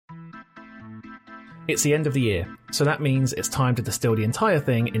It's the end of the year, so that means it's time to distill the entire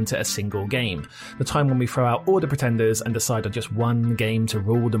thing into a single game. The time when we throw out all the pretenders and decide on just one game to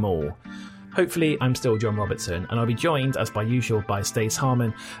rule them all. Hopefully, I'm still John Robertson, and I'll be joined, as by usual, by Stace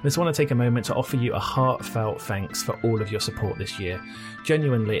Harmon. I just want to take a moment to offer you a heartfelt thanks for all of your support this year.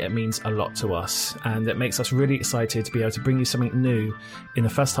 Genuinely, it means a lot to us, and it makes us really excited to be able to bring you something new in the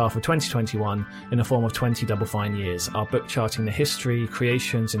first half of 2021 in the form of 20 Double Fine years, our book charting the history,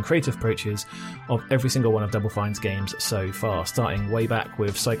 creations, and creative approaches of every single one of Double Fine's games so far, starting way back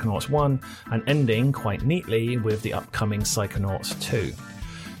with Psychonauts 1 and ending, quite neatly, with the upcoming Psychonauts 2.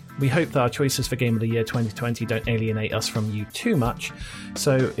 We hope that our choices for Game of the Year 2020 don't alienate us from you too much,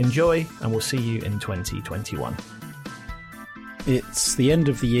 so enjoy, and we'll see you in 2021. It's the end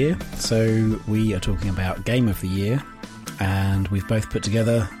of the year, so we are talking about Game of the Year, and we've both put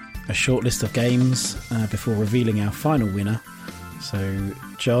together a short list of games before revealing our final winner. So,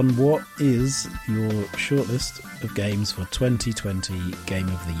 John, what is your short list of games for 2020 Game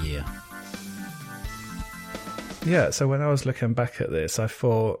of the Year? Yeah, so when I was looking back at this, I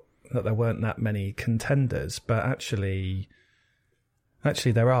thought that there weren't that many contenders, but actually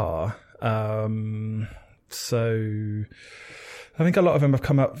there are. So I think a lot of them have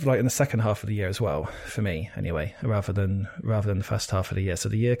come up like in the second half of the year as well, for me anyway, rather than the first half of the year. So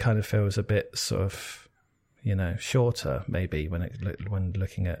the year kind of feels a bit sort of, shorter maybe when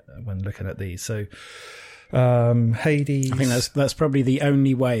looking at these. So Hades. I think that's probably the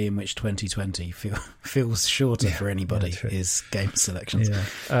only way in which 2020 feels shorter for anybody is game selections.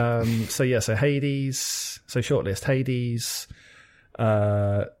 Yeah. So Hades. So shortlist: Hades,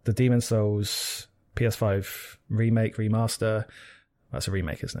 the Demon's Souls PS5 remake, remaster. That's a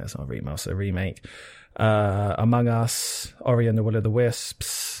remake, isn't it? It's not a remaster, a remake. Among Us, Ori and the Will of the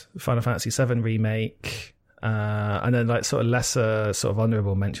Wisps, Final Fantasy VII remake. And then like sort of lesser sort of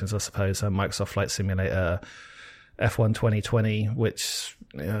honourable mentions, I suppose, Microsoft Flight Simulator, F1 2020, which,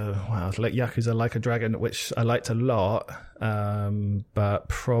 like Yakuza Like a Dragon, which I liked a lot, but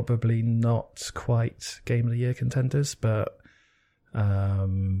probably not quite Game of the Year contenders, but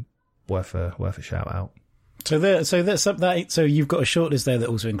worth a shout out. So you've got a shortlist there that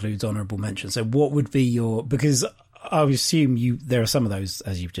also includes honourable mentions. So what would be because I would assume there are some of those,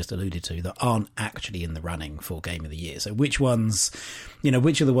 as you've just alluded to, that aren't actually in the running for Game of the Year. So which ones,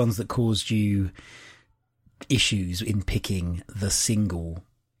 which are the ones that caused you issues in picking the single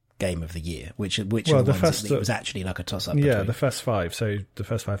Game of the Year? Which are the ones that it was actually like a toss-up between? Yeah, the first five. So the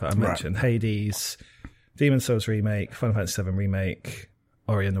first five that I mentioned, right. Hades, Demon's Souls remake, Final Fantasy VII remake,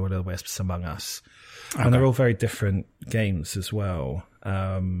 Ori and the Will of the Wisps, Among Us. Okay. And they're all very different games as well.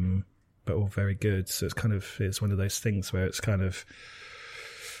 But all very good. So it's one of those things where it's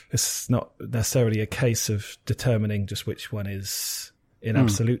not necessarily a case of determining just which one is in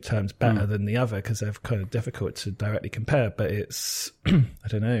absolute terms better than the other, because they're kind of difficult to directly compare, but it's I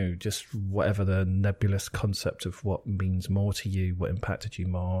don't know, just whatever the nebulous concept of what means more to you, what impacted you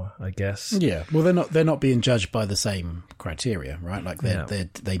more, I guess. Yeah, well, they're not being judged by the same criteria, right? Like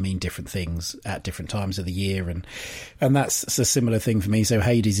they mean different things at different times of the year, and that's a similar thing for me. So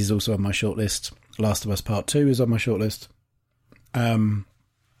Hades is also on my shortlist. Last of Us Part 2 is on my shortlist.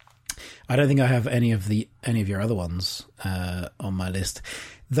 I don't think I have any of your other ones on my list.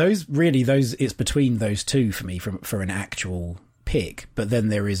 Those it's between those two for me for an actual pick. But then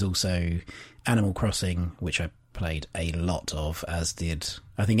there is also Animal Crossing, which I played a lot of, as did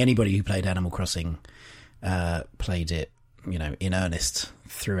I think anybody who played Animal Crossing played it, in earnest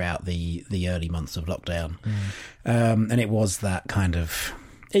throughout the early months of lockdown. And it was that kind of.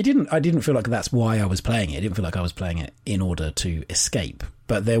 I didn't feel like that's why I was playing it. I didn't feel like I was playing it in order to escape.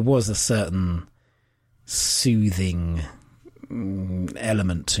 But there was a certain soothing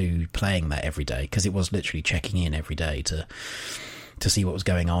element to playing that every day, because it was literally checking in every day to see what was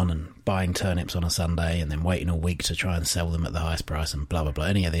going on and buying turnips on a Sunday and then waiting a week to try and sell them at the highest price and blah, blah, blah.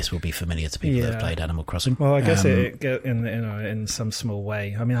 Any of this will be familiar to people that have played Animal Crossing. Well, I guess it in some small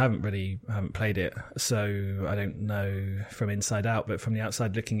way. I mean, I haven't played it, so I don't know from inside out, but from the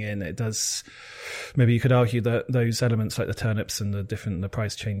outside looking in, it does. Maybe you could argue that those elements like the turnips and the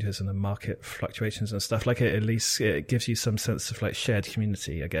price changes and the market fluctuations and stuff, like at least it gives you some sense of like shared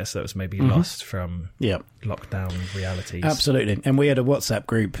community, I guess, that was maybe lost from lockdown realities. Absolutely. And we had a WhatsApp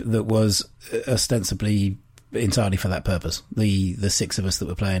group that was ostensibly entirely for that purpose. The six of us that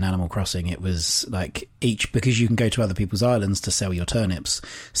were playing Animal Crossing, it was like because you can go to other people's islands to sell your turnips.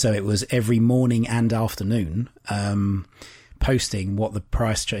 So it was every morning and afternoon, posting what the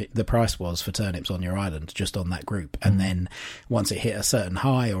price was for turnips on your island, just on that group. And then once it hit a certain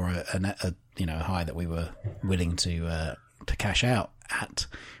high or a high that we were willing to cash out, at,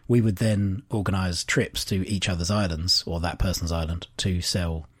 we would then organise trips to each other's islands or that person's island to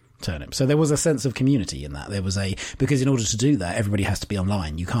sell turnips. So there was a sense of community in that. Because in order to do that, everybody has to be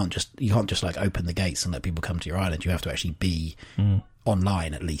online. You can't just like open the gates and let people come to your island. You have to actually be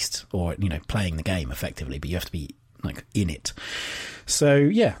online at least, or playing the game effectively. But you have to be like in it. So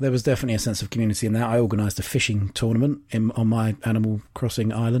yeah, there was definitely a sense of community in that. I organised a fishing tournament on my Animal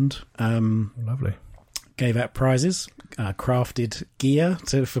Crossing island. Lovely. Gave out prizes, crafted gear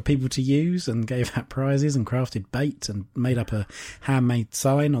for people to use, and gave out prizes and crafted bait and made up a handmade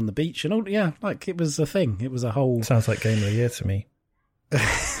sign on the beach and all. Yeah, like it was a thing. It was a whole. Sounds like Game of the Year to me.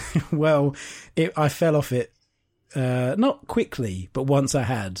 Well, I fell off it not quickly, but once I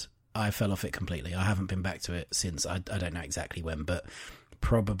fell off it completely. I haven't been back to it since. I don't know exactly when, but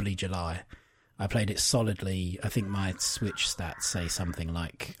probably July. I played it solidly. I think my Switch stats say something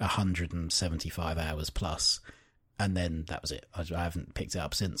like 175 hours plus, and then that was it. I haven't picked it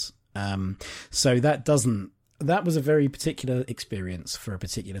up since. So that was a very particular experience for a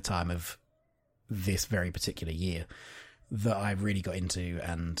particular time of this very particular year that I really got into,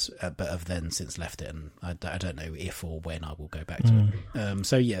 and but have then since left it, and I don't know if or when I will go back to it.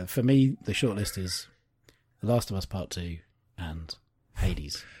 So yeah, for me, the shortlist is The Last of Us Part 2 and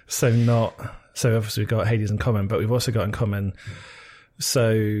Hades. So obviously we've got Hades in common, but we've also got in common.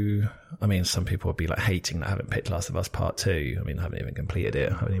 So, I mean, some people would be like hating that I haven't picked Last of Us Part 2. I mean, I haven't even completed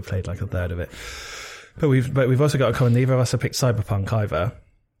it. I haven't even played like a third of it. But we've also got in common, neither of us have picked Cyberpunk either.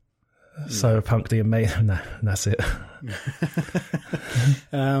 Cyberpunk the Amazing. No, that's it.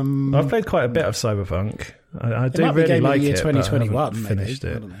 I've played quite a bit of Cyberpunk. I do really like it. 2021, but I haven't finished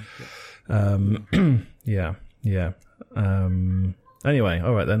it. Yeah. Anyway,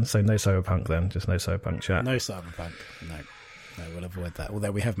 all right then. So no Cyberpunk then. Just no Cyberpunk chat. No Cyberpunk. No, we'll avoid that.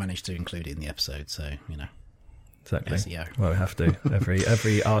 Although we have managed to include it in the episode, so Exactly. SEO. Well, we have to.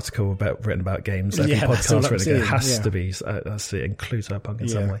 Every article written about games, every podcast written, it has to be. Has to include Cyberpunk in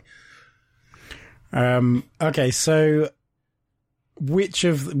some way. Okay, so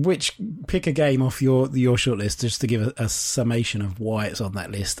pick a game off your shortlist just to give a summation of why it's on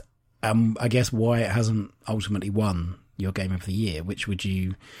that list. I guess why it hasn't ultimately won your game of the year. Which would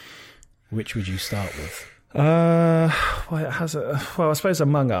you start with? Well, I suppose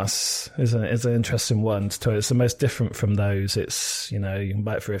Among Us is an interesting one. It's the most different from those. It's you can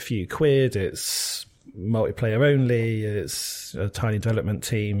buy it for a few quid. It's multiplayer only. It's a tiny development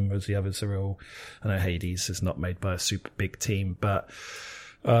team, whereas the others are all. I know Hades is not made by a super big team, but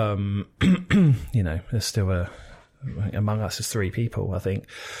there's still Among Us is 3 people, I think.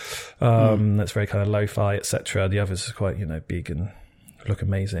 That's very kind of lo-fi, etc. The others are quite big and look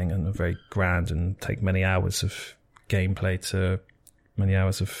amazing and are very grand and take many hours of gameplay many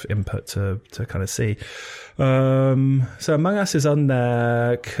hours of input to kind of see. So Among Us is on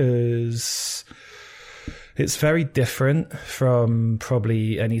there because it's very different from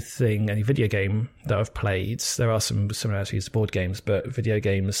probably any video game that I've played. There are some similarities to board games, but video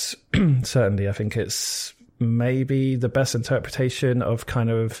games, certainly I think it's maybe the best interpretation of kind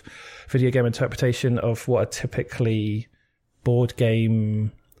of video game interpretation of what are typically board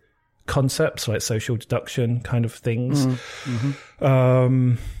game concepts, like social deduction kind of things.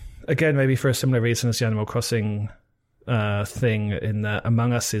 Again, maybe for a similar reason as the Animal Crossing thing, in that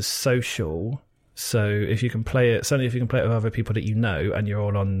Among Us is social. So if you can play it, certainly if you can play it with other people that and you're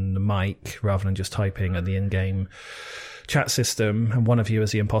all on the mic rather than just typing at the in-game chat system, and one of you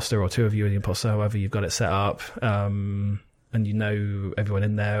is the imposter or 2 of you are the imposter, however you've got it set up, and everyone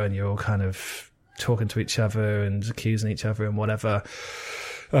in there, and you're all kind of talking to each other and accusing each other and whatever,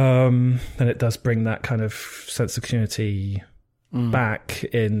 then it does bring that kind of sense of community back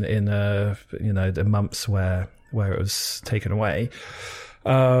in the months where it was taken away.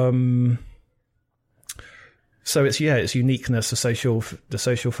 So it's uniqueness, the social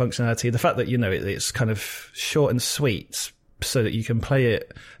functionality, the fact that it's kind of short and sweet, so that you can play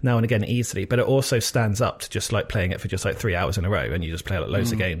it now and again easily, but it also stands up to just like playing it for just like 3 hours in a row, and you just play like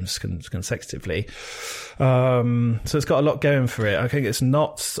loads of games consecutively. So it's got a lot going for it. I think it's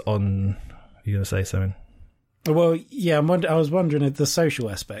not on. You're going to say something? Well, yeah, I was wondering at the social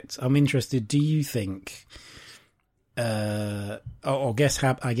aspect. I'm interested. Do you think? I guess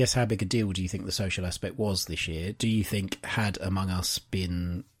how big a deal do you think the social aspect was this year? Do you think had Among Us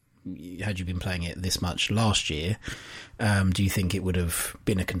been had you been playing it this much last year, do you think it would have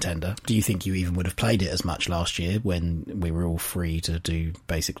been a contender? Do you think you even would have played it as much last year when we were all free to do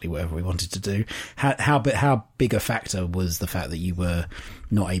basically whatever we wanted to do? How big a factor was the fact that you were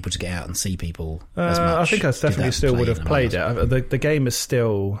not able to get out and see people as much? I think I definitely still would have played it. The game is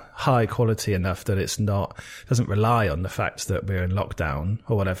still high quality enough that doesn't rely on the fact that we're in lockdown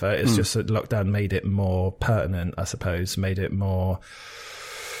or whatever. It's just that lockdown made it more pertinent, I suppose, made it more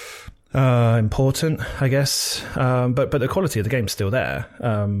important, I guess. But the quality of the game's still there,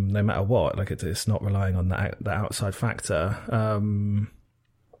 no matter what. Like it's not relying on that outside factor.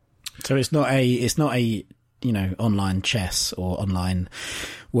 So it's not a online chess or online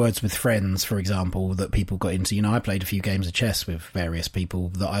Words with Friends, for example, that people got into. I played a few games of chess with various people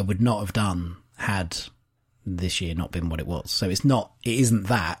that I would not have done had this year not been what it was. So it isn't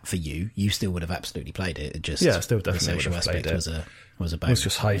that for you. You still would have absolutely played it. It just still definitely would have played it. Was a bonus. It's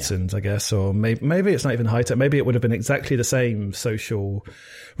just heightened, I guess, or maybe it's not even heightened. Maybe it would have been exactly the same social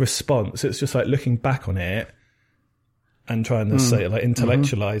response. It's just like looking back on it and trying to say, like,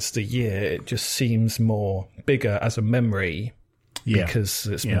 intellectualize the year. It just seems more bigger as a memory because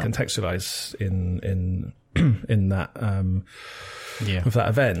it's been contextualized in that of that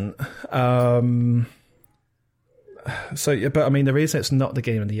event. But I mean, the reason it's not the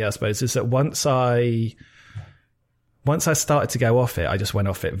game of the year, I suppose, is that once I started to go off it, I just went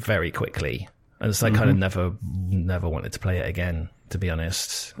off it very quickly. And so I kind of never wanted to play it again, to be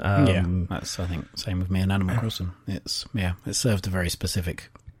honest. That's, I think, same with me and Animal Crossing. It served a very specific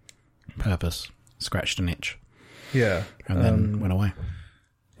purpose, scratched an itch. Yeah. And then went away.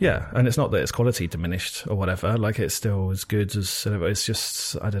 Yeah, and it's not that its quality diminished or whatever. Like, it's still as good as... It's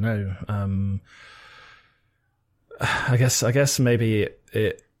just, I don't know. I guess maybe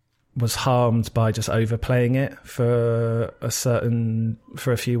it was harmed by just overplaying it for a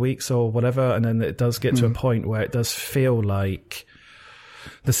few weeks or whatever, and then it does get to a point where it does feel like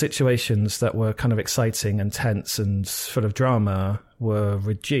the situations that were kind of exciting and tense and full of drama were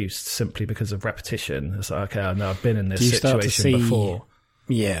reduced simply because of repetition. It's like, okay, I know I've been in this situation before.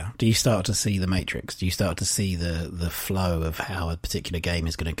 Yeah. Do you start to see the matrix? Do you start to see the flow of how a particular game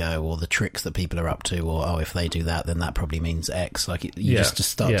is going to go, or the tricks that people are up to, or if they do that, then that probably means X? Like you just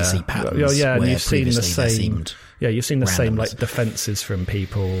start to see patterns. And you've seen the same. You've seen the same randomness. like defenses from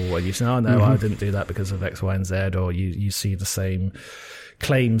people, or you've seen, I didn't do that because of X, Y, and Z, or you see the same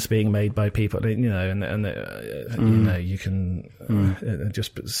claims being made by people, you can. It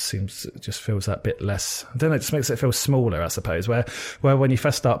just feels that bit less. I don't know. It just makes it feel smaller, I suppose. Where when you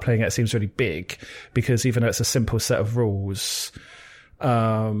first start playing it seems really big, because even though it's a simple set of rules,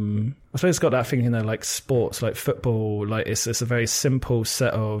 I suppose it's got that thing, like sports, like football, like it's a very simple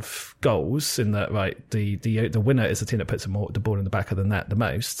set of goals in that, right? The winner is the team that puts the ball in the back of the net the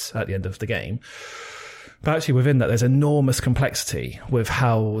most at the end of the game. But actually within that, there's enormous complexity with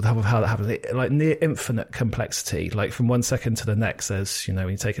how that happens, like near infinite complexity. Like from 1 second to the next, there's, when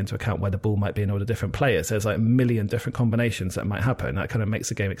you take into account where the ball might be in all the different players, there's like a million different combinations that might happen. That kind of makes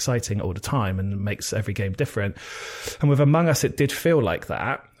the game exciting all the time and makes every game different. And with Among Us, it did feel like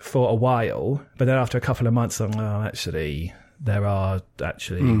that for a while. But then after a couple of months, you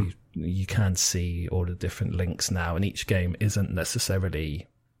can see all the different links now, and each game isn't necessarily...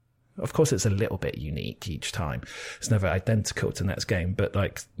 Of course, it's a little bit unique each time. It's never identical to the next game, but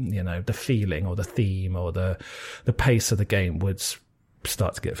the feeling or the theme or the pace of the game would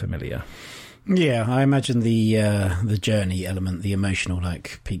start to get familiar. Yeah, I imagine the journey element, the emotional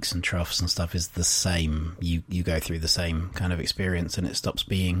like peaks and troughs and stuff is the same. You go through the same kind of experience, and it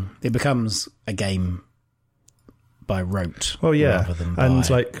becomes a game by rote. Well, yeah, rather than by and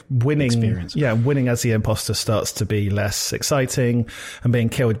like winning experience. Yeah, winning as the imposter starts to be less exciting, and being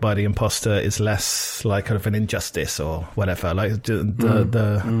killed by the imposter is less like kind of an injustice or whatever. Like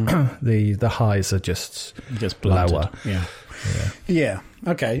the highs are just blunted. lower. Yeah.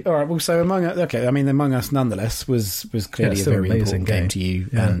 Okay. All right. Well, so Among Us nonetheless was clearly a very important game to you,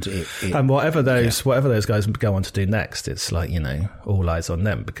 and and whatever those guys go on to do next, it's like all eyes on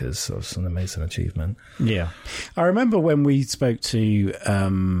them because it was an amazing achievement. Yeah, I remember when we spoke to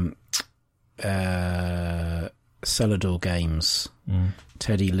Celador Games,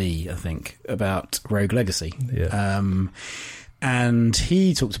 Teddy Lee, I think, about Rogue Legacy. Yeah. And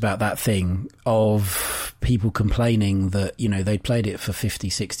he talked about that thing of people complaining that, they'd played it for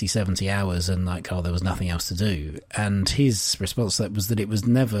 50, 60, 70 hours and there was nothing else to do. And his response to that was that it was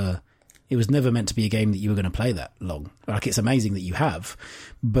never meant to be a game that you were going to play that long. Like, it's amazing that you have,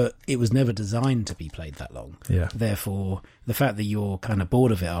 but it was never designed to be played that long. Yeah. Therefore, the fact that you're kind of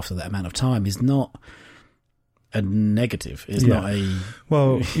bored of it after that amount of time is not a negative. It's not a...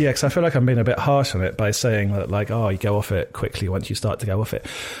 Well, yeah, because I feel like I'm being a bit harsh on it by saying that, like, you go off it quickly once you start to go off it.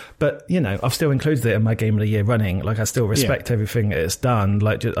 But, I've still included it in my Game of the Year running. Like, I still respect everything that it's done.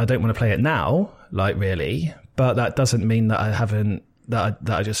 Like, I don't want to play it now, like, really. But that doesn't mean that I haven't... that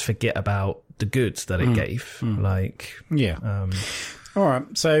I just forget about the goods that it gave. Like... Yeah. All right,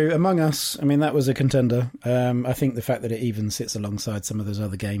 so Among Us, I mean, that was a contender. I think the fact that it even sits alongside some of those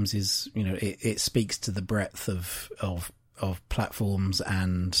other games is, it speaks to the breadth of platforms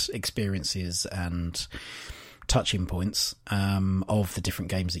and experiences and touching points of the different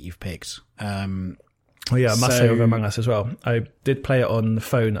games that you've picked. I must say with Among Us as well. I did play it on the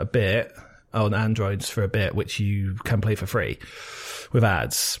phone a bit, on Androids for a bit, which you can play for free with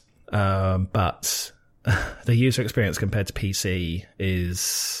ads, but... the user experience compared to PC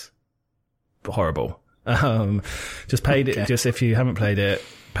is horrible. Just if you haven't played it,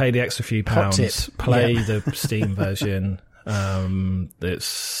 pay the extra few pounds, play the Steam version. It's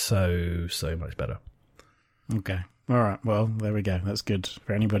so much better. Okay. All right. Well, there we go. That's good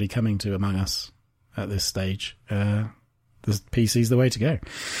for anybody coming to Among Us at this stage. The PC's the way to go.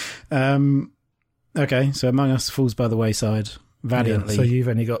 Okay. So Among Us falls by the wayside. Valiantly. So you've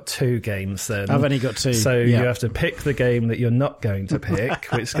only got 2 games then. I've only got 2. So you have to pick the game that you're not going to pick,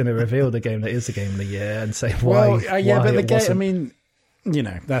 which is going to reveal the game that is the game of the year, and say why. Well, but the game. I mean,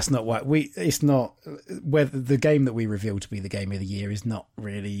 that's not why it's not whether the game that we reveal to be the game of the year is not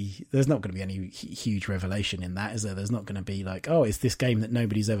really. There's not going to be any huge revelation in that, is there? There's not going to be like, oh, it's this game that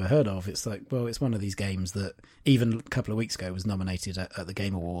nobody's ever heard of. It's like, well, it's one of these games that even a couple of weeks ago was nominated at the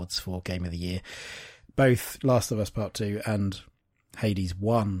Game Awards for Game of the Year. Both Last of Us Part 2 and Hades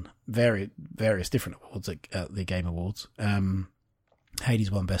won various different awards at the Game Awards.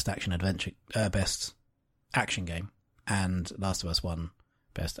 Hades won Best Action Adventure, Best Action Game, and Last of Us won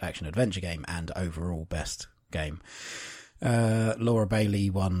Best Action Adventure Game and overall Best Game. Laura Bailey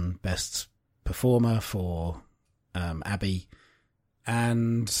won Best Performer for Abby,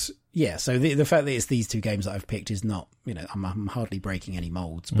 and so the fact that it's these 2 games that I've picked is not, I'm hardly breaking any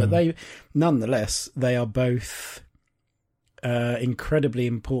molds, but they are both. Incredibly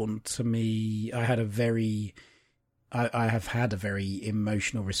important to me. I have had a very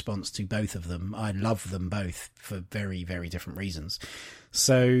emotional response to both of them. I love them both for very, very different reasons.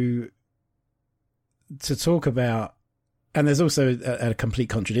 So to talk about, and there's also a complete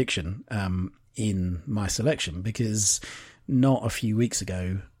contradiction in my selection, because not a few weeks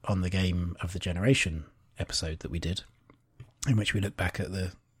ago on the Game of the Generation episode that we did, in which we looked back at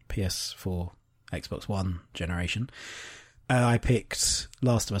the PS4, Xbox One generation, I picked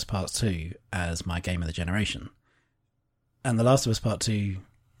Last of Us Part 2 as my Game of the Generation. And The Last of Us Part 2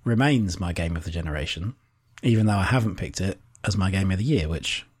 remains my Game of the Generation, even though I haven't picked it as my Game of the Year,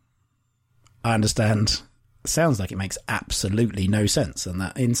 which I understand sounds like it makes absolutely no sense. And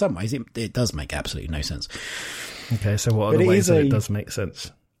that in some ways it does make absolutely no sense. Okay, so what are the ways that it does make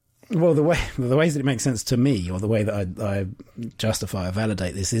sense? Well, the ways that it makes sense to me, or the way that I justify or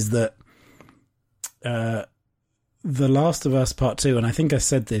validate this, is that The Last of Us Part 2, and I think I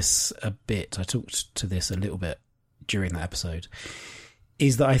said this a bit, I talked to this a little bit during that episode,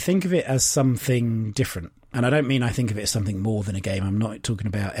 is that I think of it as something different. And I don't mean I think of it as something more than a game. I'm not talking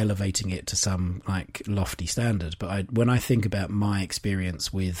about elevating it to some like lofty standard, but when I think about my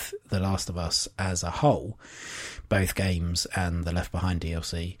experience with The Last of Us as a whole, both games and the Left Behind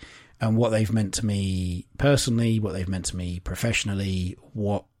DLC, and what they've meant to me personally, what they've meant to me professionally,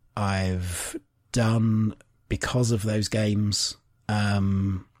 what I've done because of those games,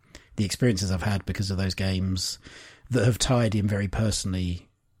 the experiences I've had because of those games that have tied in very personally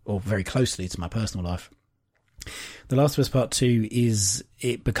or very closely to my personal life. The Last of Us Part 2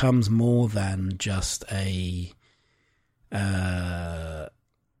 it becomes more than just it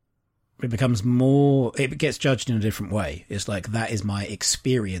gets judged in a different way. It's like, that is my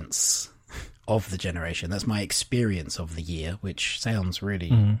experience of the generation. That's my experience of the year, which sounds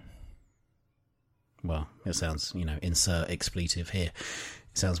really... Well, it sounds, insert expletive here.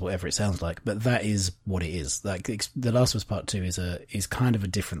 It sounds whatever it sounds like, but that is what it is. Like, The Last of Us Part 2 is kind of a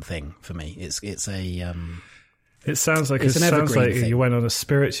different thing for me. It sounds like you went on a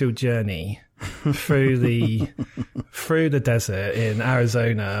spiritual journey through the desert in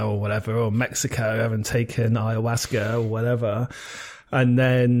Arizona or whatever, or Mexico, having taken ayahuasca or whatever. And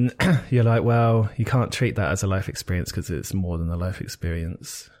then you're like, well, you can't treat that as a life experience because it's more than a life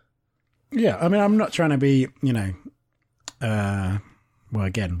experience. Yeah, I mean, I'm not trying to be, well,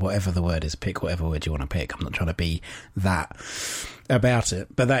 again, whatever the word is, pick whatever word you want to pick. I'm not trying to be that about it,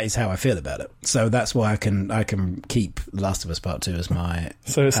 but that is how I feel about it. So that's why I can keep Last of Us Part 2 as my...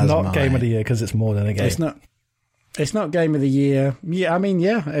 So it's not Game of the Year because it's more than a game. It's not... It's not game of the year. Yeah, I mean,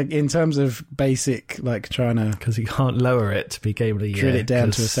 yeah, in terms of basic, like trying to... Because you can't lower it to be game of the year. Drill it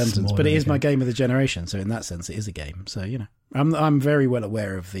down to a sentence. But it is my game of the generation, so in that sense, it is a game. So, you know, I'm very well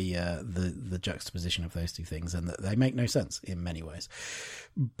aware of the juxtaposition of those two things and that they make no sense in many ways.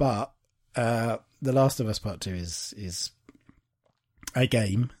 But The Last of Us Part 2 is a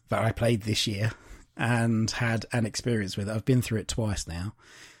game that I played this year and had an experience with. I've been through it twice now.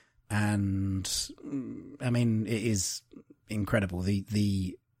 And I mean, it is incredible.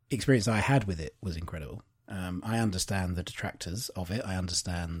 The experience I had with it was incredible. I understand the detractors of it. I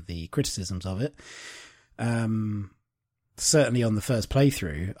understand the criticisms of it. Certainly on the first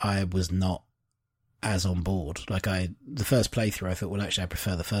playthrough, I was not as on board. The first playthrough, I thought, well, actually, I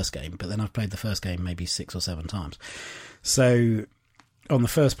prefer the first game. But then I've played the first game maybe 6 or 7 times. So on the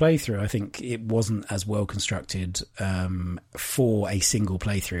first playthrough, I think it wasn't as well constructed for a single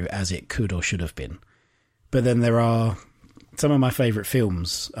playthrough as it could or should have been. But then there are some of my favourite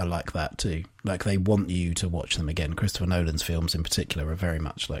films are like that too. Like, they want you to watch them again. Christopher Nolan's films in particular are very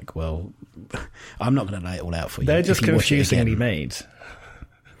much like, well, I'm not going to lay it all out for you. They're just confusingly made.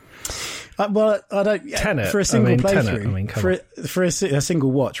 Well, I don't... Tenet. For a single playthrough. Tenet, for a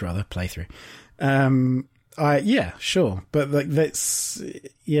single watch, rather, playthrough. Yeah, sure. But like, that's,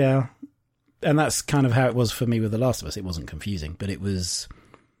 yeah. And that's kind of how it was for me with The Last of Us. It wasn't confusing, but it was,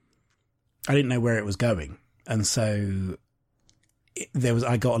 I didn't know where it was going. And so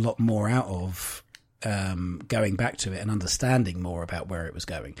I got a lot more out of going back to it and understanding more about where it was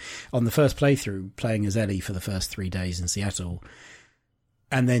going. On the first playthrough, playing as Ellie for the first 3 days in Seattle,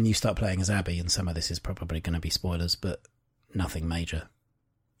 and then you start playing as Abby, and some of this is probably going to be spoilers, but nothing major.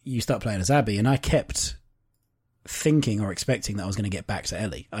 You start playing as Abby, and I kept thinking or expecting that I was going to get back to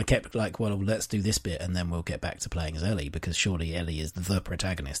Ellie. I kept like, well, let's do this bit and then we'll get back to playing as Ellie, because surely Ellie is the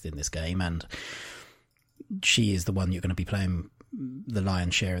protagonist in this game and she is the one you're going to be playing the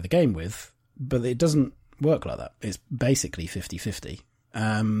lion's share of the game with. But it doesn't work like that. It's basically 50-50.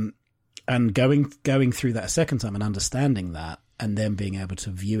 And going through that a second time and understanding that, and then being able to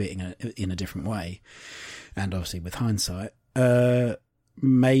view it in a different way, and obviously with hindsight,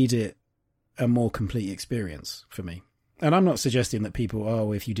 made it a more complete experience for me. And I'm not suggesting that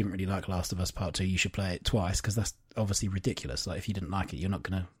people, if you didn't really like Last of Us Part 2, you should play it twice, because that's obviously ridiculous. Like, if you didn't like it, you're not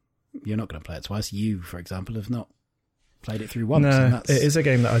gonna play it twice. You, for example, have not played it through once. No, it is a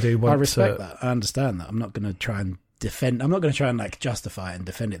game that I do want to... I respect that. I understand that. I'm not going to try and defend... I'm not going to try and like justify it and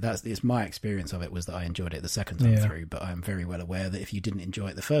defend it. It's my experience of it was that I enjoyed it the second time through, but I'm very well aware that if you didn't enjoy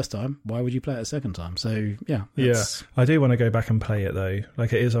it the first time, why would you play it a second time? So, yeah. I do want to go back and play it, though.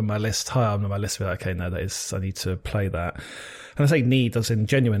 Like, it is on my list, high on my list. Like, okay, no, I need to play that. And I say need as in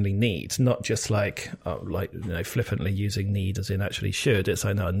genuinely need, not just like flippantly using need as in actually should. It's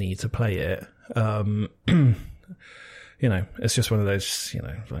like, no, I need to play it. It's just one of those,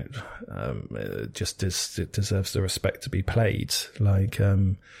 it just it deserves the respect to be played. Like,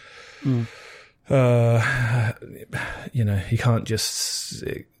 you can't just,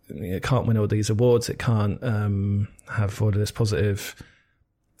 it can't win all these awards. It can't have all of this positive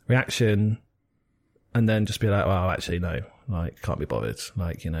reaction and then just be like, well, actually, no, like, can't be bothered.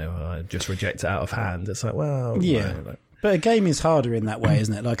 Like, I just reject it out of hand. It's like, well, yeah. No, like, but a game is harder in that way,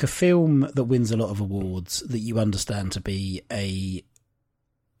 isn't it? Like a film that wins a lot of awards that you understand to be a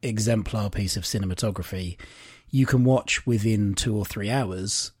exemplar piece of cinematography, you can watch within 2 or 3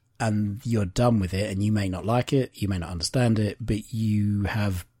 hours and you're done with it, and you may not like it, you may not understand it, but you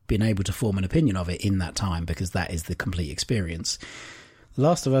have been able to form an opinion of it in that time, because that is the complete experience.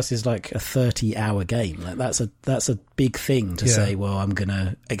 Last of Us is like a 30-hour game. Like, that's a big thing to say, well, I'm going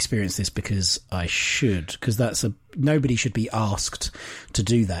to experience this because I should, because nobody should be asked to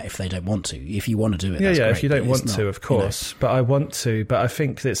do that if they don't want to. If you want to do it, that's great, if you don't want to, of course. But I want to. But I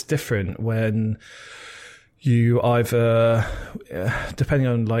think it's different when you either, depending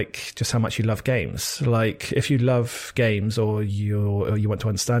on like just how much you love games. Like, if you love games, or you want to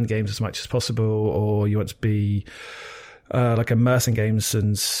understand games as much as possible, or you want to be like immerse in games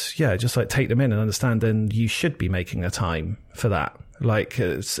and just like take them in and understand, then you should be making the time for that. Like,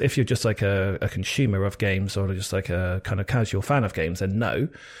 if you're just like a consumer of games, or just like a kind of casual fan of games, then no.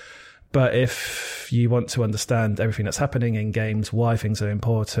 But if you want to understand everything that's happening in games, why things are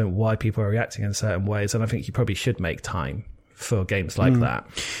important, why people are reacting in certain ways, then I think you probably should make time for games like that.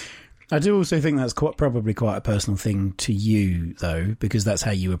 I do also think that's probably quite a personal thing to you, though, because that's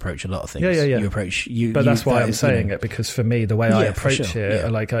how you approach a lot of things. Yeah. You approach you, but that's why I'm saying it, because for me, the way I approach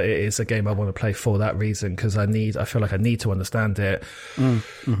it, like it is a game I want to play for that reason, because I feel like I need to understand it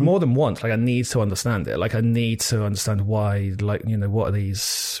more than once. Like I need to understand it. Like I need to understand why. Like where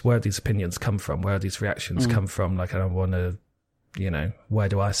these opinions come from? Where these reactions come from? Like I want to, where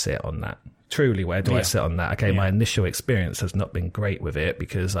do I sit on that? Truly, where do I sit on that? Okay, my initial experience has not been great with it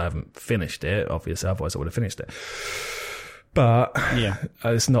because I haven't finished it. Obviously, otherwise I would have finished it. But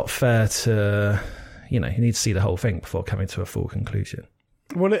it's not fair to, you need to see the whole thing before coming to a full conclusion.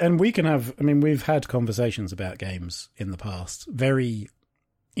 Well, and we can have, we've had conversations about games in the past, very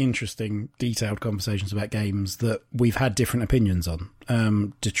interesting, detailed conversations about games that we've had different opinions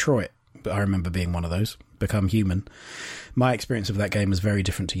on. Detroit, I remember being one of those. Become Human. My experience of that game is very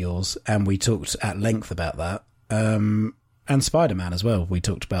different to yours, and we talked at length about that. And Spider-Man as well. We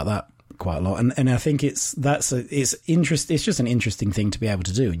talked about that quite a lot, and I think it's just an interesting thing to be able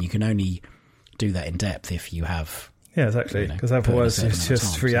to do, and you can only do that in depth if you have. Yeah, exactly. Because otherwise, it's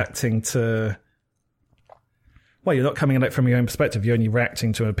just reacting to. Well, you're not coming at it from your own perspective. You're only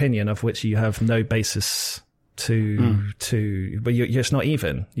reacting to an opinion of which you have no basis but you're just not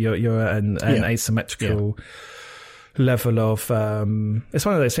even. You're at an asymmetrical level of. It's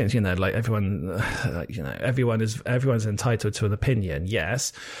one of those things, like everyone, everyone's entitled to an opinion,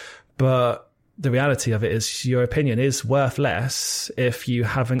 yes, but the reality of it is your opinion is worth less if you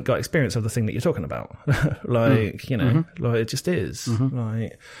haven't got experience of the thing that you're talking about. Like it just is.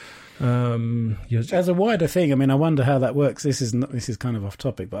 Like. As a wider thing, I wonder how that works. This is kind of off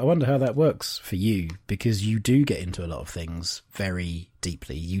topic, but I wonder how that works for you, because you do get into a lot of things very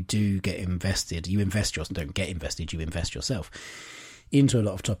deeply. You do get invested. You invest yourself into a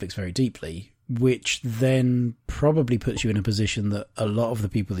lot of topics very deeply, which then probably puts you in a position that a lot of the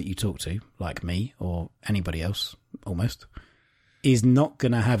people that you talk to, like me or anybody else, almost, is not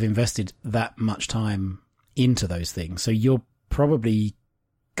going to have invested that much time into those things. So you're probably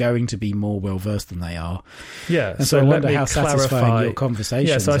going to be more well versed than they are. Yeah. And so I wonder how satisfying your conversations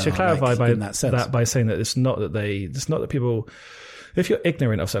are. Yeah, so I should clarify by saying that it's not that people, if you're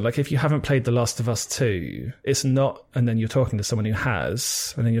ignorant of something, like if you haven't played The Last of Us 2, it's not, and then you're talking to someone who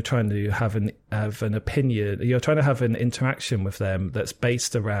has, and then you're trying to have an opinion, you're trying to have an interaction with them that's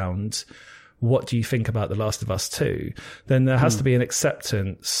based around what do you think about The Last of Us 2, then there has to be an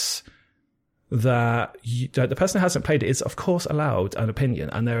acceptance that the person who hasn't played it is, of course, allowed an opinion,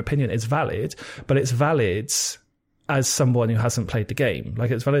 and their opinion is valid, but it's valid as someone who hasn't played the game.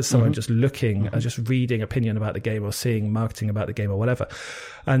 Like it's valid as someone just looking, just reading opinion about the game or seeing marketing about the game or whatever.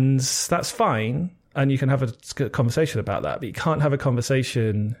 And that's fine. And you can have a conversation about that, but you can't have a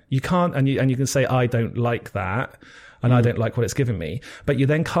conversation. You can't, and you can say, I don't like that. And I don't like what it's given me. But you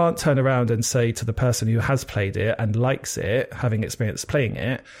then can't turn around and say to the person who has played it and likes it, having experience playing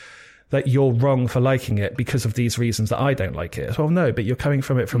it, that you're wrong for liking it because of these reasons that I don't like it. Well, no, but you're coming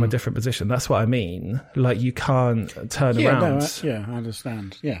from it from a different position. That's what I mean. Like you can't turn around. I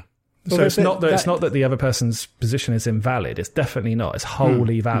understand. Yeah. So well, it's not that the other person's position is invalid. It's definitely not. It's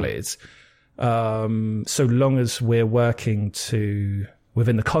wholly valid. So long as we're working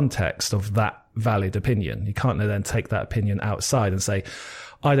within the context of that valid opinion. You can't then take that opinion outside and say,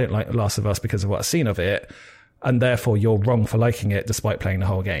 I don't like The Last of Us because of what I've seen of it, and therefore you're wrong for liking it despite playing the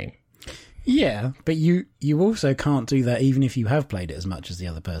whole game. Yeah, but you also can't do that even if you have played it as much as the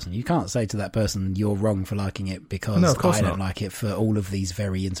other person. You can't say to that person, you're wrong for liking it because I don't like it for all of these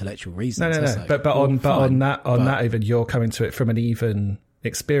very intellectual reasons. No. Like, but on that even, you're coming to it from an even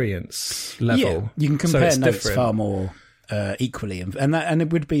experience level. Yeah, you can compare notes far more equally, and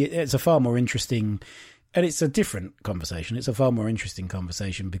it's a far more interesting, and it's a different conversation. It's a far more interesting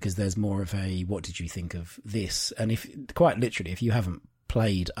conversation because there's more of a, what did you think of this? And if quite literally, if you haven't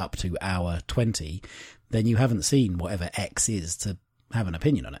played up to hour 20, then you haven't seen whatever X is to have an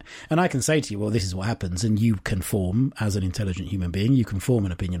opinion on it. And I can say to you, well, this is what happens, and you can form, as an intelligent human being, you can form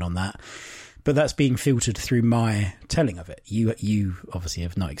an opinion on that, but that's being filtered through my telling of it. You obviously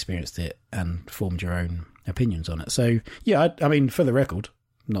have not experienced it and formed your own opinions on it. So yeah, I mean, for the record,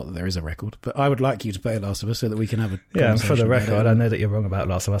 not that there is a record, but I would like you to play Last of Us so that we can have a conversation. Yeah, and for the record, I know that you're wrong about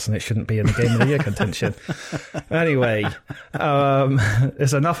Last of Us and it shouldn't be in the Game of the Year contention. Anyway,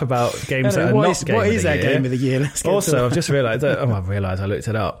 it's enough about games that are not Game of the Year. What is our Game of the Year? Also, I've just realised that, I looked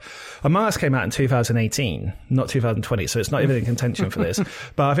it up. Among Us came out in 2018, not 2020, so it's not even in contention for this.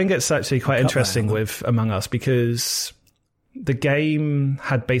 But I think it's actually quite interesting with Among Us because the game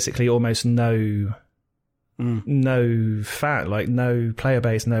had basically almost no no player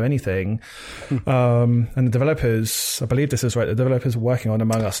base, no anything. And the developers, I believe this is right, the developers were working on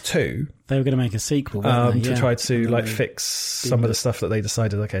Among Us 2. They were going to make a sequel, weren't they? To try to fix some of the stuff that they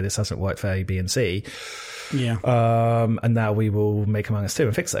decided, okay, this hasn't worked for A, B, and C. Yeah. And now we will make Among Us 2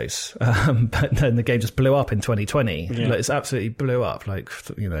 and fix those. But then the game just blew up in 2020. Yeah. Like, it's absolutely blew up, like,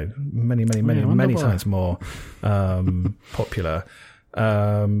 many times more popular.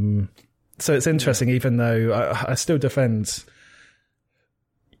 So it's interesting, even though I still defend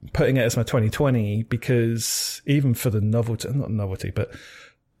putting it as my 2020, because even for the not novelty, but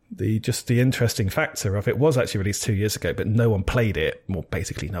the interesting factor of it was actually released 2 years ago, but no one played it. Well,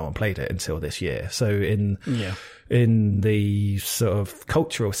 basically no one played it until this year. So in the sort of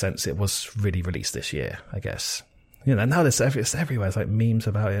cultural sense, it was really released this year, I guess. Now it's everywhere. It's like memes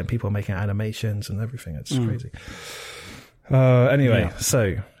about it and people making animations and everything. It's crazy. Anyway,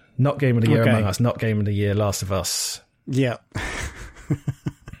 so not Game of the Year Among Us, not Game of the Year Last of Us. Yeah.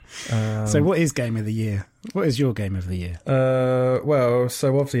 So what is Game of the Year? What is your Game of the Year? Well,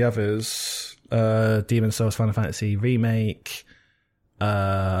 so of the others, Demon's Souls Final Fantasy Remake,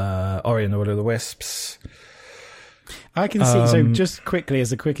 Ori and the Will of the Wisps. I can see, so just quickly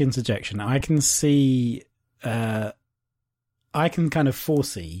as a quick interjection, I can see, I can kind of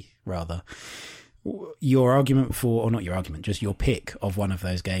foresee, rather, your argument for, or not your argument, just your pick of one of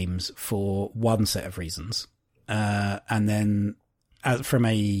those games for one set of reasons. And then from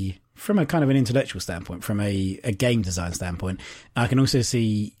a kind of an intellectual standpoint, from a game design standpoint, I can also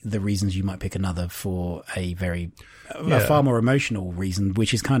see the reasons you might pick another for a far more emotional reason,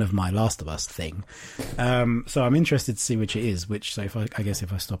 which is kind of my Last of Us thing. So I'm interested to see which it is, so if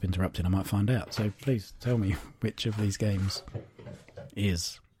I stop interrupting, I might find out. So please tell me which of these games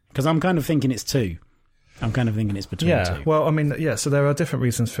is. Because I'm kind of thinking it's two. I'm kind of thinking it's between two. Well, I mean, so there are different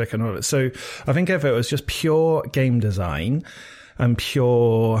reasons for picking all of it. So I think if it was just pure game design and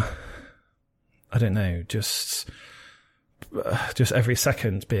pure, I don't know, just every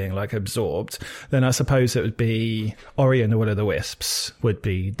second being like absorbed, then I suppose it would be Ori and the Will of the Wisps would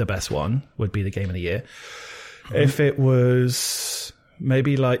be the best one, would be the Game of the Year. Mm-hmm. If it was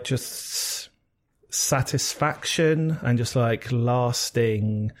maybe like just satisfaction and just like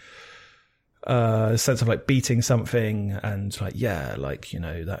lasting sense of like beating something and like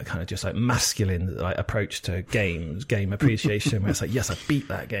that kind of just like masculine like approach to game appreciation where it's like, yes, I beat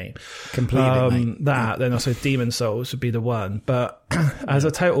that game completely, then also Demon's Souls would be the one. But as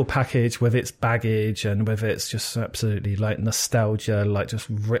a total package with its baggage and with its just absolutely like nostalgia, like just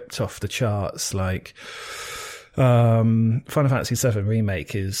ripped off the charts, like Final Fantasy VII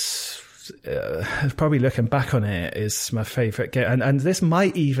Remake is probably, looking back on it, is my favourite game. And this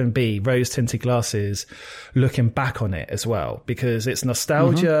might even be rose-tinted glasses looking back on it as well, because it's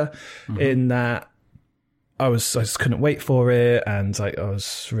nostalgia in that I just couldn't wait for it, and like I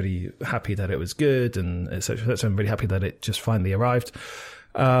was really happy that it was good, and etc. So I'm really happy that it just finally arrived.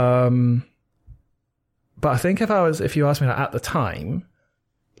 But I think if you asked me that at the time,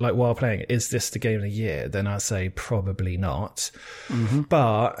 like while playing it, is this the Game of the Year? Then I'd say probably not. Mm-hmm.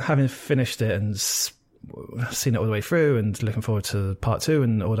 But having finished it and seen it all the way through and looking forward to part 2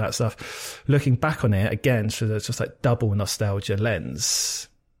 and all that stuff, looking back on it again through the just like double nostalgia lens,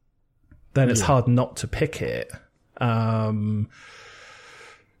 then it's hard not to pick it.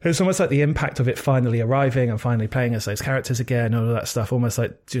 It's almost like the impact of it finally arriving and finally playing as those characters again, all of that stuff. Almost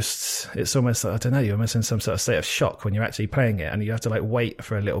like it's almost like, I don't know, you're almost in some sort of state of shock when you're actually playing it, and you have to like wait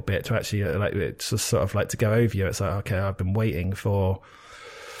for a little bit to actually like it's just sort of like to go over you. It's like, okay, I've been waiting for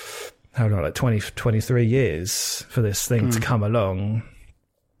how long, like 23 years for this thing to come along.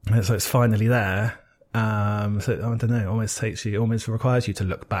 And so it's finally there. So I don't know, it almost requires you to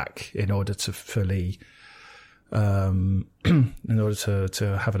look back in order to fully in order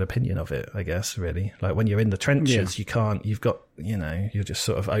to have an opinion of it, I guess, really. Like when you're in the trenches, you're just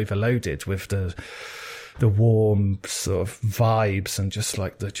sort of overloaded with the warm sort of vibes and just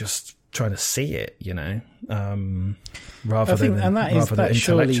like just trying to see it, rather than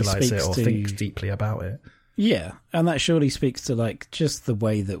intellectualize it or think deeply about it. Yeah, and that surely speaks to like just the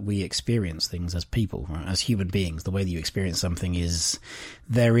way that we experience things as people, right? As human beings. The way that you experience something is,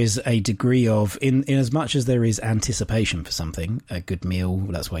 there is a degree of, in as much as there is anticipation for something, a good meal,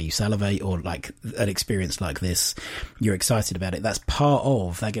 that's why you salivate, or like an experience like this, you're excited about it. That's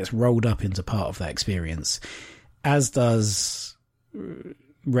that gets rolled up into part of that experience, as does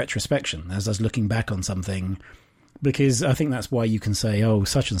retrospection, as does looking back on something. Because I think that's why you can say, oh,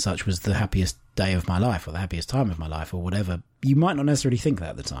 such and such was the happiest day of my life or the happiest time of my life or whatever. You might not necessarily think that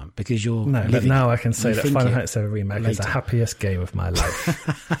at the time because you're but now I can say that Final Fantasy VII Remake is the happiest game of my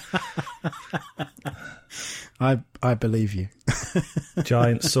life. I believe you.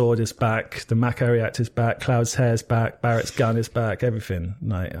 Giant sword is back. The Mako reactor's back. Cloud's hair's back. Barrett's gun is back. Everything.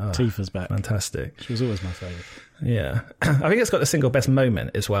 Like, Tifa's back. Fantastic. She was always my favourite. Yeah. I think it's got the single best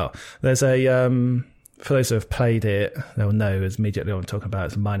moment as well. There's a, for those who have played it, they'll know immediately what I'm talking about.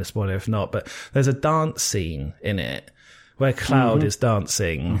 It's a minor spoiler if not, but there's a dance scene in it where Cloud is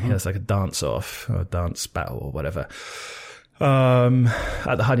dancing. It's like a dance off or a dance battle or whatever.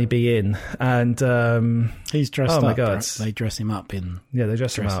 At the Honeybee Inn, and he's dressed up. Oh my god, right? They dress him up in they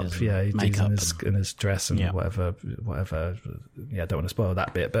dress him up. Yeah, he's in his dress and whatever. Yeah, I don't want to spoil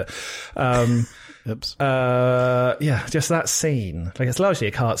that bit, but oops. Just that scene. Like it's largely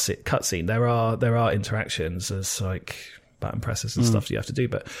a cut scene. There are interactions as like button presses and stuff you have to do,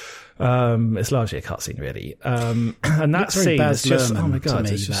 but it's largely a cutscene really. And that scene is just oh my god,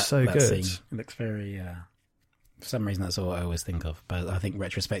 it's just so good. Scene. It looks very. For some reason, that's all I always think of. But I think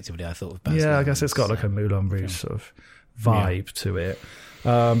retrospectively, I thought of Baz Luhrmann. I guess it's got like a Moulin Rouge sort of vibe to it.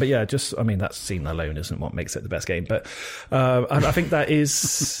 But yeah, that scene alone isn't what makes it the best game. But I think that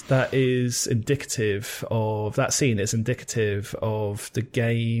is indicative of that scene. Is indicative of the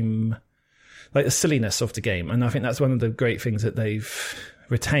game, like the silliness of the game. And I think that's one of the great things that they've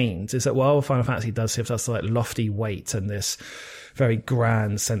retained is that while Final Fantasy does have this like lofty weight and this very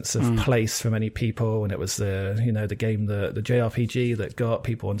grand sense of place for many people, and it was the game, the JRPG that got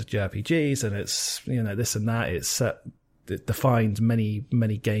people onto JRPGs, and it's this and that. It defined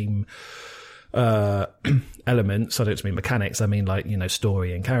many game elements. I don't just mean mechanics. I mean like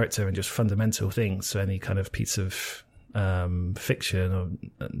story and character and just fundamental things to any kind of piece of fiction or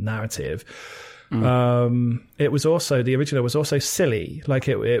narrative. It was also, the original was also silly. Like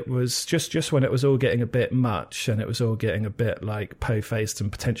it was just when it was all getting a bit much and it was all getting a bit like po-faced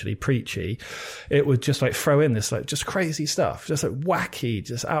and potentially preachy, it would just like throw in this like just crazy stuff, just like wacky,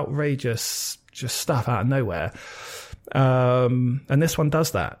 just outrageous, just stuff out of nowhere. And this one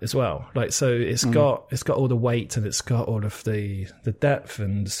does that as well. Like, so it's got all the weight and it's got all of the depth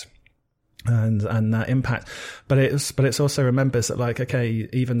and that impact, but it's also remembers that like, okay,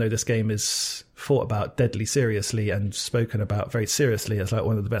 even though this game is thought about deadly seriously and spoken about very seriously as like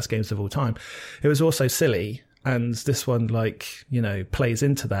one of the best games of all time, it was also silly, and this one like plays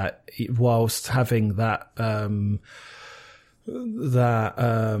into that whilst having that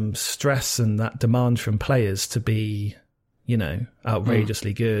stress and that demand from players to be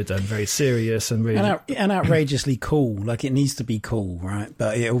outrageously good and very serious and really and outrageously cool. Like it needs to be cool, right?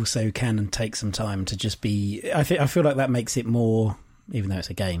 But it also can take some time to just be. I feel like that makes it more, even though it's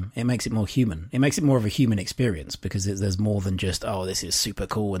a game, it makes it more human. It makes it more of a human experience because there's more than just this is super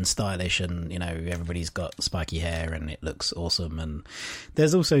cool and stylish and everybody's got spiky hair and it looks awesome. And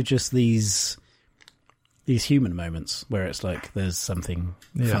there's also just these human moments where it's like there's something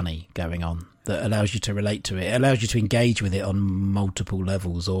funny going on that allows you to relate to it. It allows you to engage with it on multiple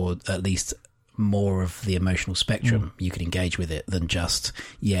levels, or at least more of the emotional spectrum. You can engage with it than just,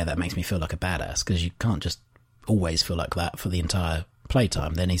 that makes me feel like a badass, because you can't just always feel like that for the entire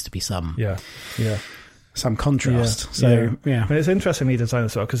playtime. There needs to be some some contrast. But it's interestingly designed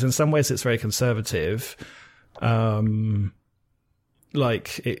as well, because in some ways it's very conservative. Like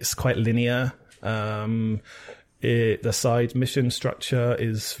it's quite linear. The side mission structure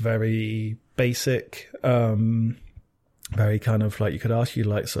is very basic, very kind of like, you could argue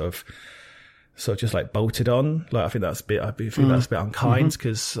like sort of just like bolted on. Like I think that's a bit unkind,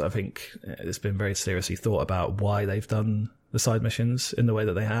 because I think it's been very seriously thought about why they've done the side missions in the way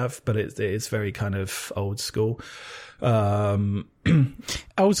that they have, but it is very kind of old school. Old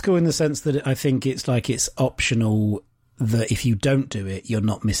school in the sense that I think it's like it's optional, that if you don't do it, you're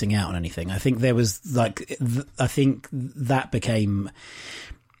not missing out on anything. I think there was like, I think that became,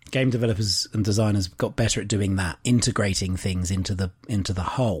 game developers and designers got better at doing that, integrating things into the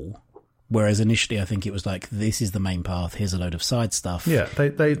whole. Whereas initially, I think it was like, this is the main path, here's a load of side stuff. Yeah,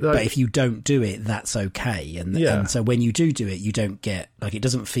 but if you don't do it, that's okay. And so when you do it, you don't get, like, it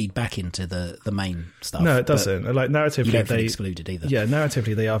doesn't feed back into the main stuff. No, it doesn't. Like, narratively, you don't feel excluded either. Yeah,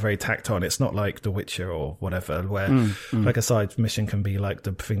 narratively, they are very tacked on. It's not like The Witcher or whatever, where like a side mission can be like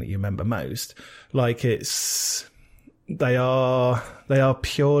the thing that you remember most. Like they are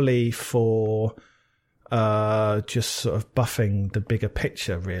purely for just sort of buffing the bigger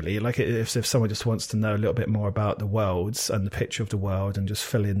picture, really. Like if someone just wants to know a little bit more about the worlds and the picture of the world, and just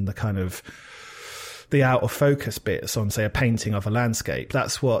fill in the kind of the out of focus bits on, say, a painting of a landscape,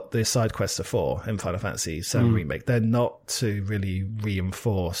 that's what the side quests are for in Final Fantasy VII Remake. They're not to really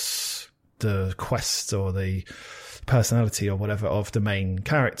reinforce the quest or the personality or whatever of the main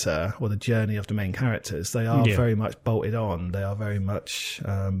character or the journey of the main characters. They are very much bolted on. They are very much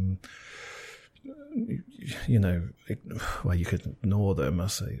well, you could ignore them, I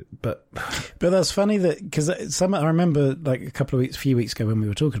say. But that's funny because I remember like a few weeks ago when we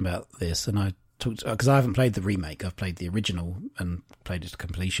were talking about this, and I talked because I haven't played the remake. I've played the original and played it to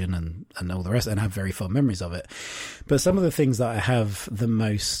completion and all the rest, and have very fond memories of it. But some of the things that I have the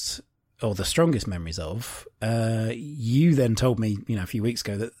most or the strongest memories of, you then told me, a few weeks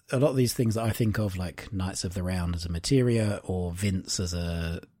ago that a lot of these things that I think of, like Knights of the Round as a materia or Vince as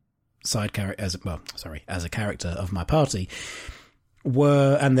a side character, as a character of my party,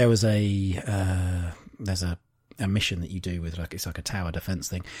 and there was there's a mission that you do with it's like a tower defense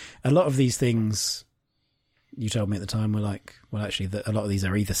thing. A lot of these things you told me at the time were like, well, actually, a lot of these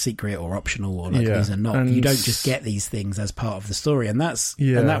are either secret or optional, or these are not. And you don't just get these things as part of the story, and that's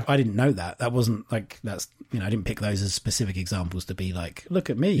I didn't know that. That wasn't like that's I didn't pick those as specific examples to be like, look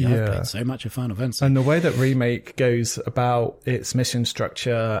at me, I've played so much of Final Fantasy. And the way that Remake goes about its mission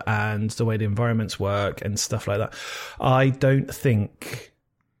structure and the way the environments work and stuff like that, I don't think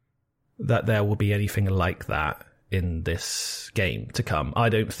that there will be anything like that in this game to come. I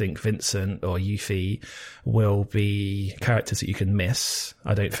don't think Vincent or Yuffie will be characters that you can miss.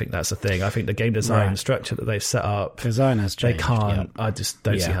 I don't think that's a thing. I think the game design structure that they've set up, design has changed. They can't. I just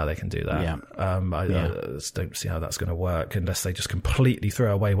don't see how they can do that. I just don't see how that's going to work unless they just completely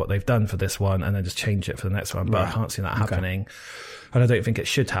throw away what they've done for this one and then just change it for the next one. But I can't see that happening, and I don't think it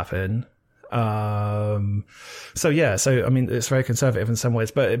should happen. So I mean, it's very conservative in some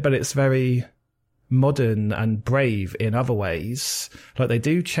ways, but it's very modern and brave in other ways. Like, they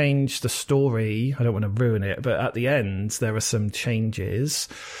do change the story. I don't want to ruin it, but at the end there are some changes.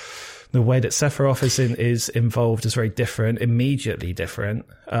 The way that Sephiroth is involved is very different, immediately different.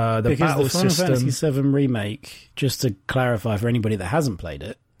 Because the Final Fantasy VII Remake, just to clarify for anybody that hasn't played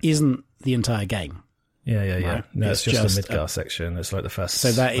it, isn't the entire game. Right? No, it's just the Midgar section. It's like the first.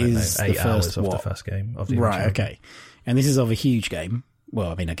 So that is 8 hours of the first game of the original. Okay. And this is of a huge game. Well,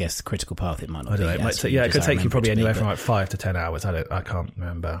 I mean, I guess Critical Path it might not be. I don't know. It could take you probably anywhere from like 5 to 10 hours. I can't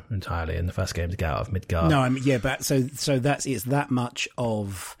remember entirely in the first game to get out of Midgar. No, I mean, but so it's that much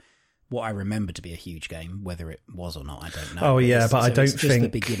of what I remember to be a huge game. Whether it was or not, I don't know. Oh yeah, but I don't think just the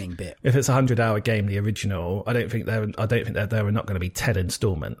beginning bit. If it's a 100-hour game, the original, I don't think there are not going to be 10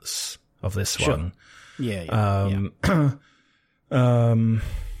 installments of this one. Yeah.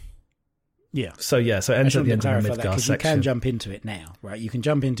 So it ends at the end of the Midgar section. You can jump into it now, right? You can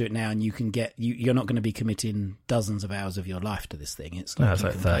jump into it now, and you can get you're not going to be committing dozens of hours of your life to this thing. It's like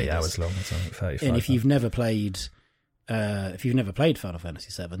 30 hours long or something, 35. And if you've never played Final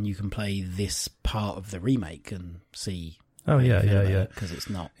Fantasy VII, you can play this part of the remake and see. Because it's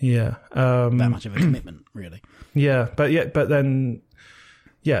not that much of a commitment, really. But then.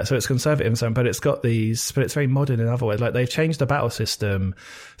 Yeah, so it's conservative and so on, but it's got these, but it's very modern in other ways. Like, they've changed the battle system,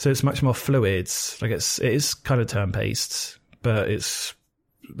 so it's much more fluid. Like, it is kind of turn-based, but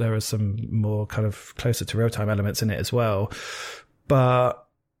there are some more kind of closer to real-time elements in it as well. But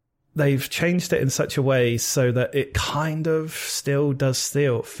they've changed it in such a way so that it kind of still does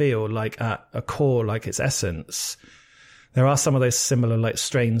feel like at a core, like its essence. There are some of those similar like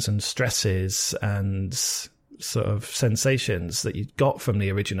strains and stresses and sort of sensations that you got from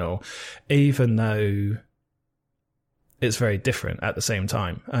the original, even though it's very different at the same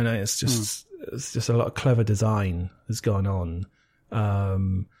time. And it's just a lot of clever design has gone on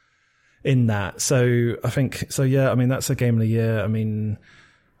in that. So I think I mean, that's a game of the year. I mean,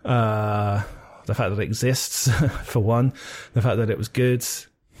 the fact that it exists for one, the fact that it was good,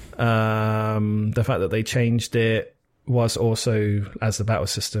 the fact that they changed it was also, as the battle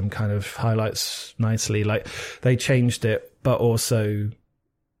system kind of highlights nicely, like, they changed it but also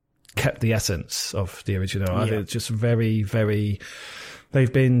kept the essence of the original. I think it's just very, very,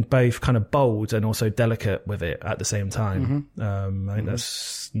 they've been both kind of bold and also delicate with it at the same time. I think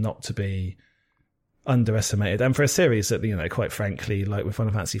that's not to be underestimated, and for a series that, quite frankly, like with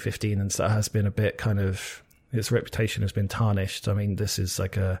Final Fantasy 15 and stuff, has been a bit kind of, its reputation has been tarnished. I mean, this is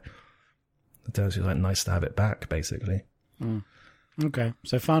like it's like nice to have it back, basically. Okay,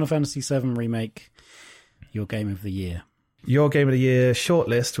 so Final Fantasy VII Remake, your game of the year. Your game of the year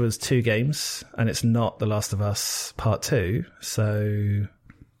shortlist was 2 games, and it's not The Last of Us Part 2, so...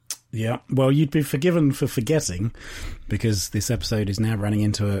 Yeah, well, you'd be forgiven for forgetting, because this episode is now running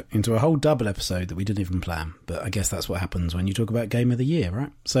into a whole double episode that we didn't even plan, but I guess that's what happens when you talk about game of the year,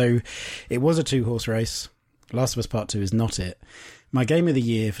 right? So, it was a 2-horse race. Last of Us Part 2 is not it. My game of the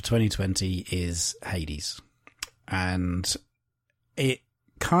year for 2020 is Hades. And it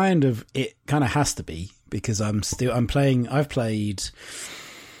kind of has to be, because I've played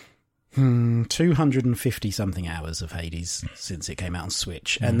 250 something hours of Hades since it came out on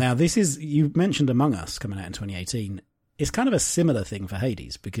Switch. And now this is, you mentioned Among Us coming out in 2018. It's kind of a similar thing for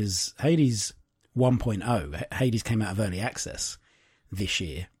Hades, because Hades 1.0, Hades came out of early access this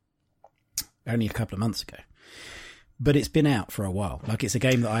year, only a couple of months ago. But it's been out for a while. Like, it's a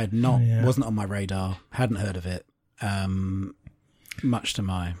game that I had wasn't on my radar, hadn't heard of it, much to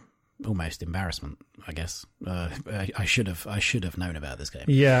my almost embarrassment, I guess. I should have known about this game.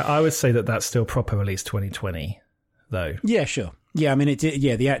 Yeah, I would say that that's still proper release 2020, though. Yeah, sure. Yeah, I mean,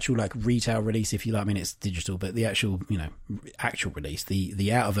 the actual like retail release, if you like, I mean, it's digital, but the actual, actual release,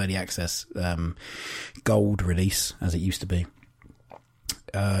 the out of early access gold release, as it used to be,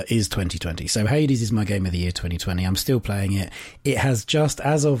 is 2020. So Hades is my game of the year 2020. I'm still playing it. It has just,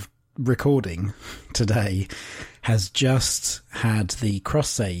 as of recording today, has just had the cross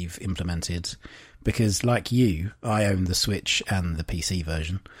save implemented, because like you, I own the Switch and the PC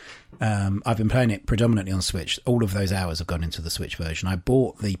version. I've been playing it predominantly on Switch. All of those hours have gone into the Switch version. I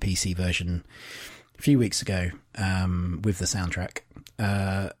bought the PC version a few weeks ago with the soundtrack,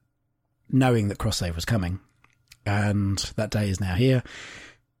 knowing that cross save was coming, and that day is now here.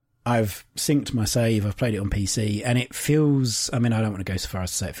 I've synced my save, I've played it on PC, and it feels, I mean, I don't want to go so far as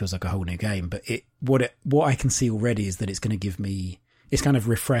to say it feels like a whole new game, but what I can see already is that it's going to give me, it's kind of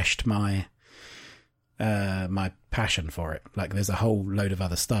refreshed my my passion for it. Like, there's a whole load of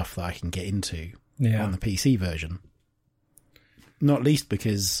other stuff that I can get into on the PC version. Not least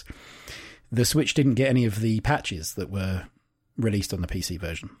because the Switch didn't get any of the patches that were released on the PC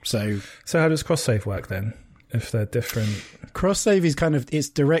version. So how does cross save work then, if they're different? Cross save is kind of, it's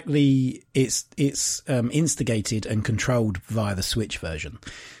directly, it's instigated and controlled via the Switch version.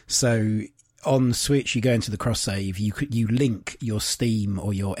 So on Switch, you go into the cross save, you link your Steam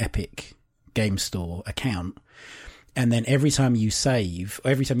or your Epic Game Store account, and then every time you save,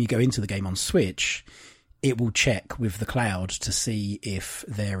 or every time you go into the game on Switch, it will check with the cloud to see if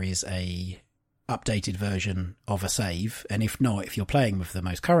there is a updated version of a save, and if not, if you're playing with the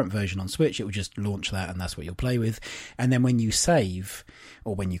most current version on Switch, it will just launch that, and that's what you'll play with. And then when you save,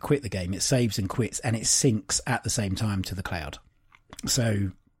 or when you quit the game, it saves and quits, and it syncs at the same time to the cloud.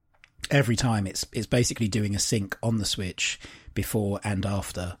 So every time it's basically doing a sync on the Switch before and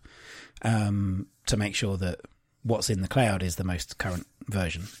after, to make sure that what's in the cloud is the most current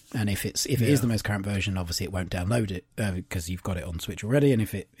version. And if it is the most current version, obviously it won't download it because you've got it on Switch already. And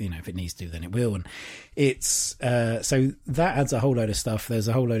if it needs to, then it will. And it's so that adds a whole load of stuff. There's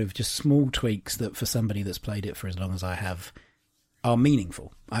a whole load of just small tweaks that, for somebody that's played it for as long as I have, are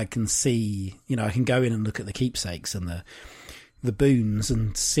meaningful. I can see, I can go in and look at the keepsakes and the boons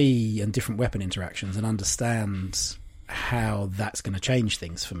and different weapon interactions and understand how that's going to change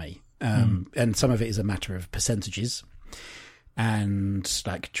things for me. And some of it is a matter of percentages, and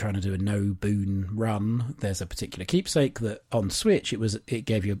like trying to do a no boon run, there's a particular keepsake that on Switch it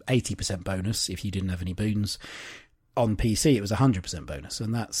gave you 80% bonus if you didn't have any boons. On PC it was 100% bonus,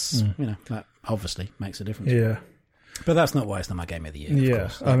 and that's that obviously makes a difference. Yeah, but that's not why it's not my game of the year. Yeah, of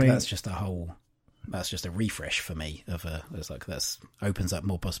course. Like, I mean, that's just a refresh for me of that's opens up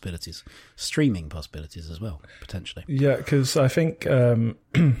more possibilities, streaming possibilities as well, potentially. Yeah, because I think I mean,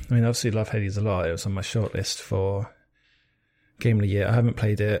 obviously love Hades a lot. It was on my shortlist for game of the year. I haven't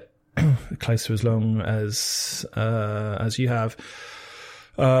played it close to as long as you have.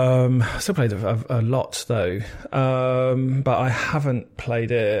 I still played it a lot though, but I haven't played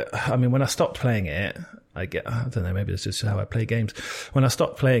it. I mean, when I stopped playing it, I don't know, maybe it's just how I play games. When I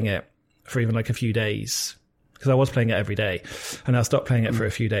stopped playing it for even like a few days, because I was playing it every day, and I stopped playing it for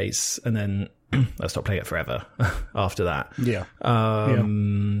a few days, and then I stopped playing it forever after that.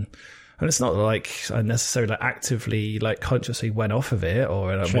 And it's not like I necessarily actively consciously went off of it or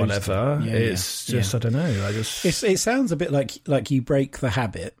whatever. It's just I don't know. It sounds a bit like you break the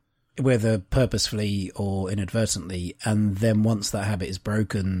habit, whether purposefully or inadvertently, and then once that habit is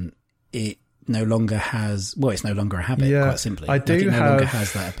broken, it no longer has, it's no longer a habit, quite simply. I do it no have, longer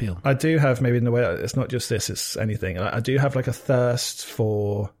has that appeal. I do have, maybe in the way, it's not just this, it's anything. I do have like a thirst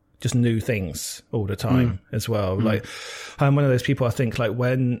for just new things all the time as well. Like, I'm one of those people, I think, like,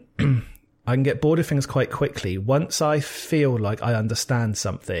 when I can get bored of things quite quickly, once I feel like I understand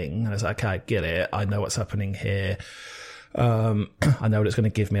something, and it's like, okay, I get it, I know what's happening here, I know what it's going to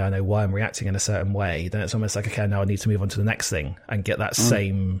give me, I know why I'm reacting in a certain way, then it's almost like, okay, now I need to move on to the next thing and get that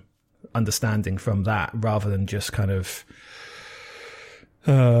same understanding from that, rather than just kind of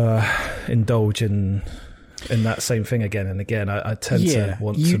indulge in that same thing again and again. I tend to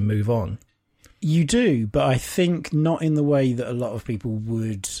want to move on. You do, but I think not in the way that a lot of people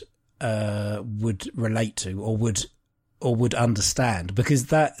would relate to, or would or would understand, because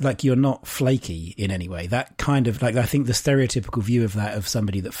that, like, you're not flaky in any way. That kind of, like, I think the stereotypical view of that, of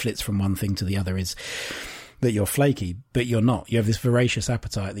somebody that flits from one thing to the other, is that you're flaky, but you're not. You have this voracious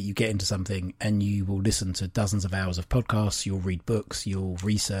appetite that you get into something and you will listen to dozens of hours of podcasts, you'll read books, you'll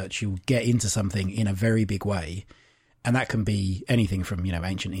research, you'll get into something in a very big way. And that can be anything from, you know,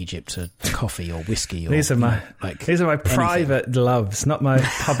 ancient Egypt to coffee or whiskey. Or, these are my anything. private loves, not my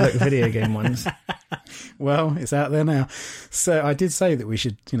public video game ones. Well, it's out there now. So I did say that we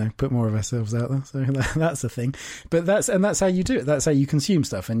should, you know, put more of ourselves out there. So that's the thing. But that's how you do it. That's how you consume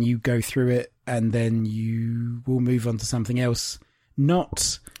stuff, and you go through it, and then you will move on to something else.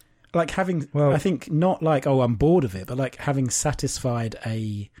 Not like having, I think, not like, oh, I'm bored of it, but like having satisfied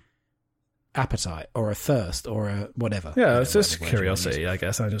a appetite or a thirst or a whatever. Yeah, it's just curiosity, I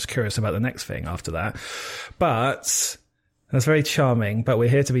guess. I'm just curious about the next thing after that. But that's very charming, but we're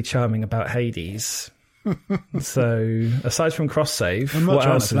here to be charming about Hades. So aside from cross save, what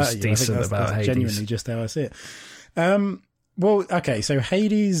else is decent about Hades? Genuinely just how I see it. Well, okay, so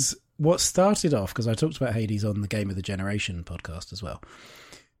Hades, what started off, because I talked about Hades on the Game of the Generation podcast as well,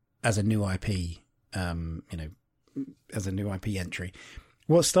 as a new IP, as a new IP entry.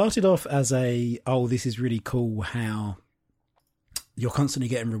 What started off as this is really cool how you're constantly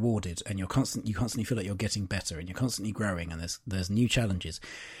getting rewarded, and you constantly feel like you're getting better, and you're constantly growing, and there's new challenges.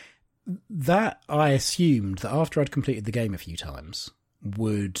 That I assumed that after I'd completed the game a few times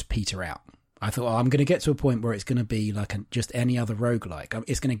would peter out. I thought, I'm going to get to a point where it's going to be like just any other roguelike.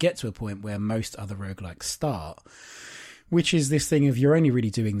 It's going to get to a point where most other roguelikes start, which is this thing of you're only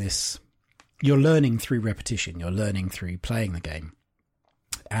really doing this, you're learning through repetition, you're learning through playing the game.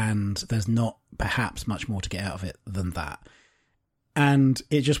 And there's not perhaps much more to get out of it than that. And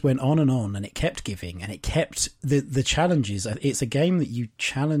it just went on, and it kept giving, and it kept the challenges. It's a game that you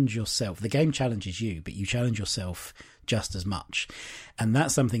challenge yourself. The game challenges you, but you challenge yourself just as much. And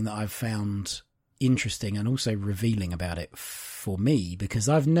that's something that I've found interesting and also revealing about it for me, because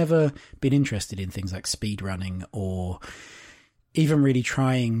I've never been interested in things like speedrunning or even really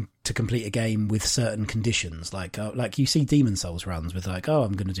trying to complete a game with certain conditions, like you see Demon Souls runs with like, oh,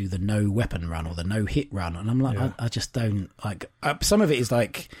 I'm going to do the no weapon run or the no hit run, and I'm like, yeah. I just don't like. Some of it is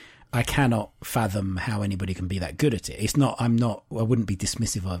like, I cannot fathom how anybody can be that good at it. It's not. I wouldn't be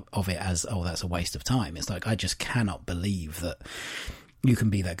dismissive of it as, oh, that's a waste of time. It's like, I just cannot believe that you can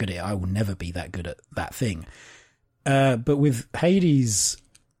be that good at it. I will never be that good at that thing. But with Hades,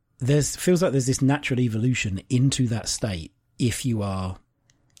 feels like there's this natural evolution into that state if you are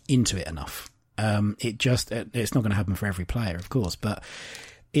into it enough. It's not going to happen for every player, of course, but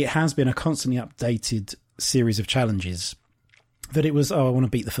it has been a constantly updated series of challenges that it was, I want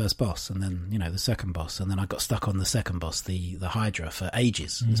to beat the first boss, and then, the second boss, and then I got stuck on the second boss, the Hydra, for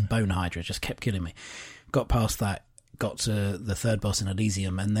ages. This bone Hydra just kept killing me. Got past that, got to the third boss in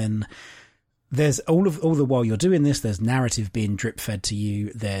Elysium, and then there's all the while you're doing this, there's narrative being drip fed to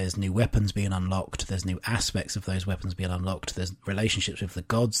you, there's new weapons being unlocked, there's new aspects of those weapons being unlocked, there's relationships with the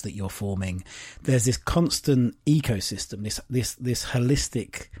gods that you're forming, there's this constant ecosystem, this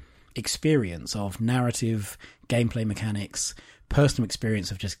holistic experience of narrative, gameplay mechanics, personal experience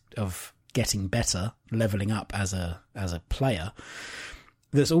of getting better, leveling up as a player,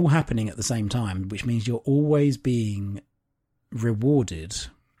 that's all happening at the same time, which means you're always being rewarded.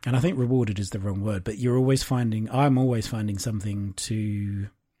 And I think rewarded is the wrong word, but I'm always finding something to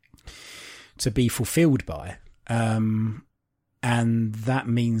be fulfilled by. And that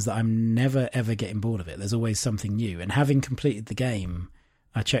means that I'm never, ever getting bored of it. There's always something new. And having completed the game,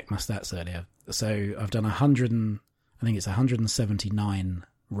 I checked my stats earlier. So I've done 179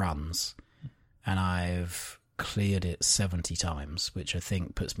 runs, and I've cleared it 70 times, which I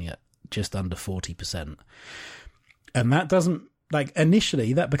think puts me at just under 40%. And that doesn't, like,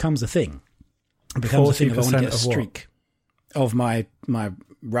 initially that becomes a thing. It becomes a thing if I want to get a streak of my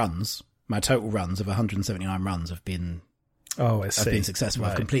runs. My total runs of 179 runs have been successful.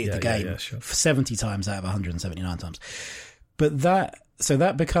 Right. I've completed the game 70 times out of 179 times. But that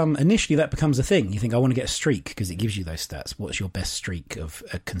becomes a thing. You think, I want to get a streak because it gives you those stats. What's your best streak of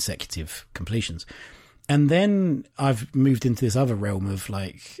consecutive completions? And then I've moved into this other realm of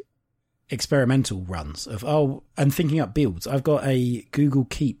like experimental runs and thinking up builds. I've got a Google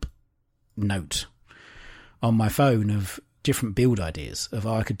Keep note on my phone of different build ideas of,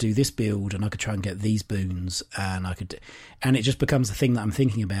 I could do this build and I could try and get these boons, and it just becomes a thing that I'm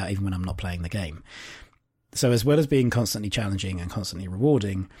thinking about even when I'm not playing the game. So as well as being constantly challenging and constantly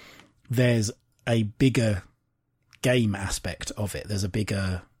rewarding, there's a bigger game aspect of it. There's a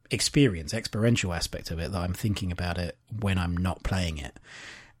bigger experiential aspect of it that I'm thinking about it when I'm not playing it.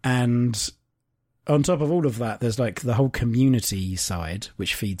 And on top of all of that, there's like the whole community side,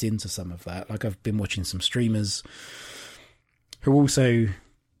 which feeds into some of that. Like I've been watching some streamers who also,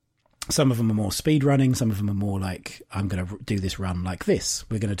 some of them are more speed running, some of them are more like, I'm going to do this run like this.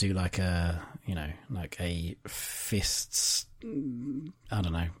 We're going to do like a, you know, like a fists, I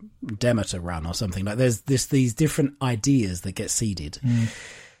don't know, Demeter run or something. Like there's these different ideas that get seeded.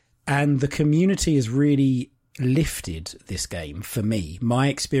 And the community has really lifted this game for me. My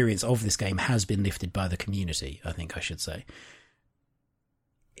experience of this game has been lifted by the community, I think I should say.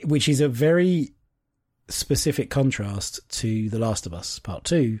 Which is a very specific contrast to The Last of Us Part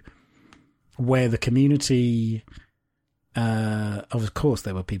 2, where the community, of course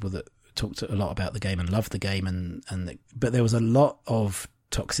there were people that talked a lot about the game and loved the game, but there was a lot of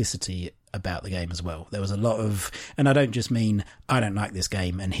toxicity about the game as well. There was a lot of, and I don't just mean I don't like this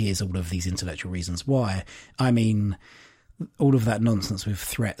game and here's all of these intellectual reasons why. I mean all of that nonsense with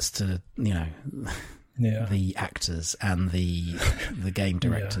threats to, you know, the actors and the game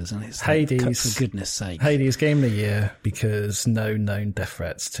directors, and it's Hades, like, for goodness sake, Hades Game of the Year because no known death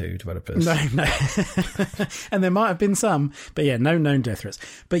threats to developers. No, and there might have been some, but yeah, no known death threats.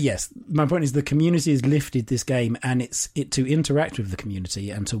 But yes, my point is the community has lifted this game, and it's to interact with the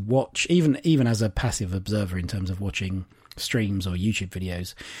community and to watch, even as a passive observer in terms of watching streams or YouTube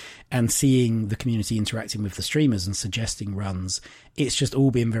videos and seeing the community interacting with the streamers and suggesting runs. It's just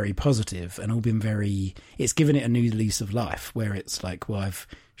all been very positive and all been it's given it a new lease of life where it's like, well, I've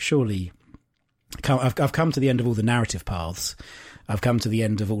come to the end of all the narrative paths. I've come to the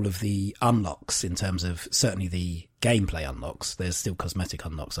end of all of the unlocks in terms of certainly the gameplay unlocks. There's still cosmetic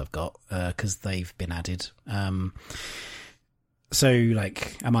unlocks I've got because they've been added. So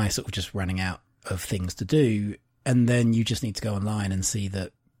like, am I sort of just running out of things to do? And then you just need to go online and see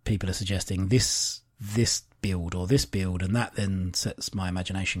that people are suggesting this build or this build, and that then sets my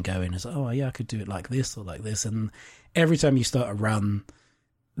imagination going as, oh yeah, I could do it like this or like this. And every time you start a run,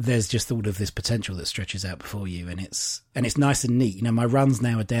 there's just all of this potential that stretches out before you, and it's nice and neat. You know, my runs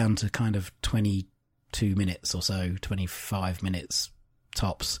now are down to kind of 22 minutes or so, 25 minutes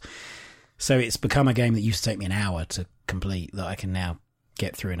tops. So it's become a game that used to take me an hour to complete that I can now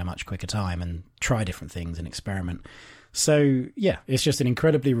get through in a much quicker time and try different things and experiment. So yeah, it's just an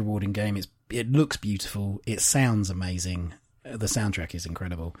incredibly rewarding game. It looks beautiful. It sounds amazing. The soundtrack is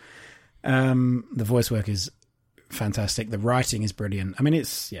incredible. The voice work is fantastic. The writing is brilliant. I mean,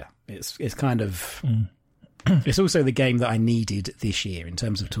 it's kind of, it's also the game that I needed this year in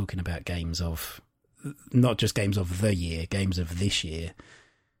terms of talking about games of, not just games of the year, games of this year.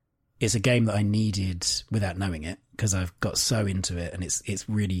 It's a game that I needed without knowing it because I've got so into it, and it's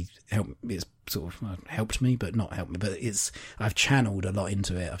really helped. It's sort of helped me, but not helped me. But I've channeled a lot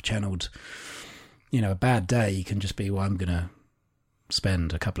into it. I've channeled, you know, a bad day can just be, well, I'm going to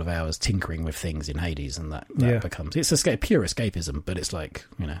spend a couple of hours tinkering with things in Hades, and that becomes, it's pure escapism. But it's like,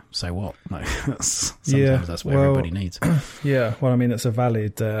 you know, so what? Like sometimes that's what everybody needs. Yeah, well, I mean, it's a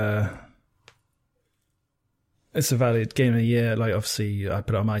valid. It's a valid game of the year. Like, obviously, I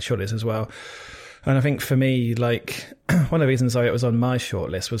put it on my shortlist as well. And I think for me, like, one of the reasons it was on my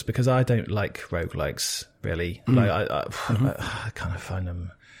shortlist was because I don't like roguelikes, really. Like, I kind of find them.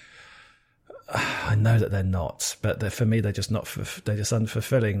 I know that they're not, but for me, they're just not. They're just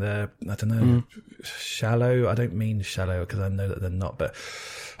unfulfilling. They're, I don't know, shallow. I don't mean shallow because I know that they're not, but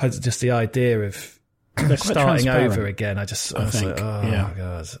just the idea of starting over again. I was like, oh my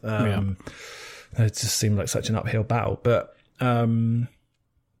god. It just seemed like such an uphill battle, but yeah,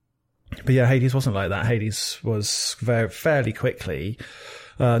 Hades wasn't like that. Hades was fairly quickly,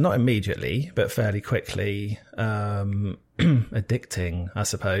 not immediately, but fairly quickly, addicting, I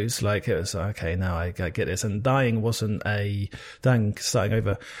suppose. Like, it was, okay, now I get this. And starting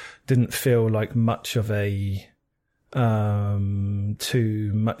over didn't feel like much of a,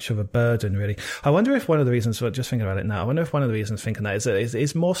 too much of a burden, really. I wonder if one of the reasons for just thinking about it now, I wonder if one of the reasons thinking that is that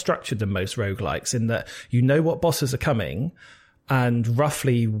it's more structured than most roguelikes in that you know what bosses are coming and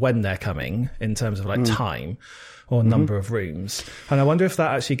roughly when they're coming in terms of like time or number of rooms. And I wonder if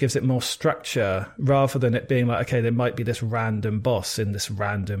that actually gives it more structure rather than it being like, okay, there might be this random boss in this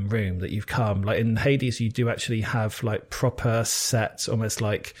random room that you've come. Like in Hades, you do actually have like proper sets, almost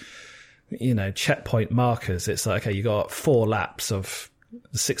like, you know, checkpoint markers. It's like, okay, you got 4 laps of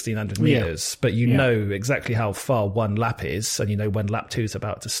 1,600 meters, but you know exactly how far one lap is, and you know when lap 2 is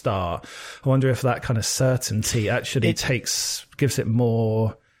about to start. I wonder if that kind of certainty actually gives it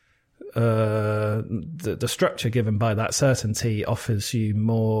more. The structure given by that certainty offers you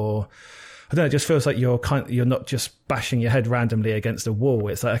more. I don't know. It just feels like you're not just bashing your head randomly against a wall.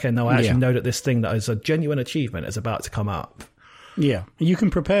 It's like, okay, no, I actually know that this thing that is a genuine achievement is about to come up. Yeah, you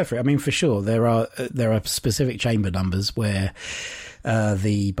can prepare for it. I mean, for sure, there are specific chamber numbers where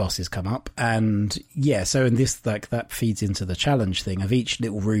the bosses come up, and so in this, like, that feeds into the challenge thing of each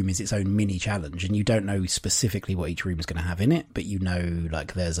little room is its own mini challenge, and you don't know specifically what each room is going to have in it, but you know,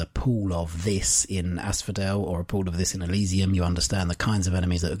 like, there's a pool of this in Asphodel or a pool of this in Elysium. You understand the kinds of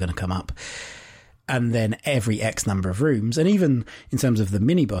enemies that are going to come up. And then every X number of rooms, and even in terms of the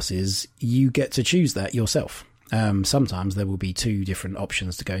mini bosses, you get to choose that yourself. Sometimes there will be 2 different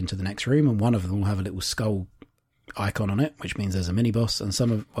options to go into the next room, and one of them will have a little skull icon on it, which means there's a mini boss, and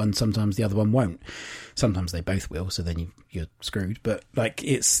sometimes the other one won't. Sometimes they both will, so then you're screwed. But like,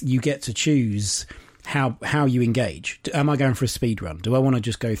 you get to choose how you engage. Am I going for a speed run? Do I want to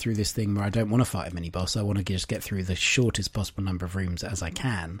just go through this thing where I don't want to fight a mini boss? I want to just get through the shortest possible number of rooms as I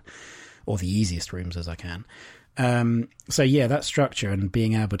can, or the easiest rooms as I can. So yeah, that structure and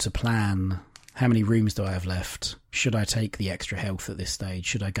being able to plan, how many rooms do I have left? Should I take the extra health at this stage?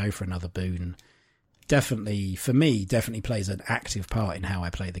 Should I go for another boon? Definitely, for me, plays an active part in how I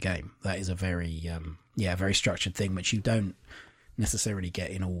play the game. That is a very, very structured thing, which you don't necessarily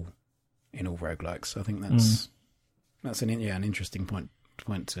get in all roguelikes. I think that's an interesting point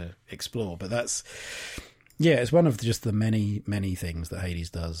to explore. But that's, it's one of just the many, many things that Hades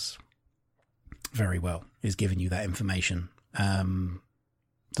does very well, is giving you that information.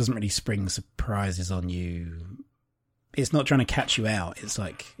 Doesn't really spring surprises on you. It's not trying to catch you out. It's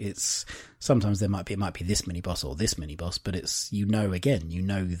like, sometimes it might be this mini boss or this mini boss, but it's,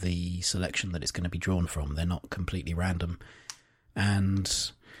 the selection that it's going to be drawn from. They're not completely random.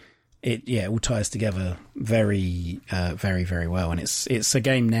 And it all ties together very, very, very well. And it's a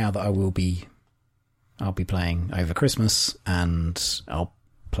game now that I'll be playing over Christmas, and I'll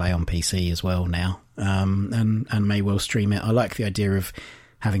play on PC as well now. And may well stream it. I like the idea of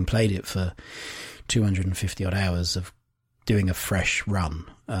having played it for 250 odd hours, of doing a fresh run,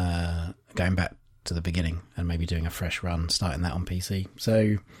 going back to the beginning and maybe doing a fresh run, starting that on PC.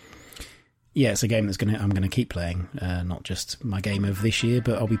 So yeah, it's a game I'm going to keep playing, not just my game of this year,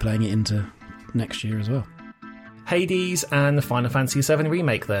 but I'll be playing it into next year as well. Hades and Final Fantasy VII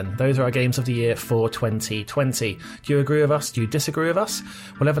Remake then. Those are our games of the year for 2020. Do you agree with us? Do you disagree with us?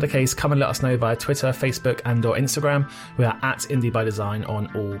 Whatever the case, come and let us know via Twitter, Facebook and or Instagram. We are at Indie by Design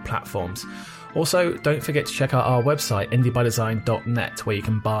on all platforms. Also, don't forget to check out our website, indiebydesign.net, where you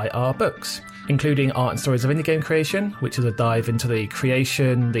can buy our books, including Art and Stories of Indie Game Creation, which is a dive into the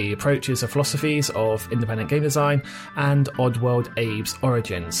creation, the approaches, and philosophies of independent game design, and Oddworld Abe's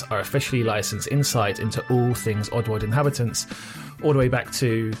Origins, our officially licensed insight into all things Oddworld inhabitants, all the way back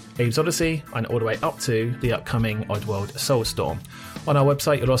to Abe's Odyssey and all the way up to the upcoming Oddworld Soulstorm. On our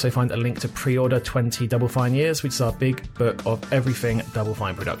website, you'll also find a link to pre-order 20 Double Fine Years, which is our big book of everything Double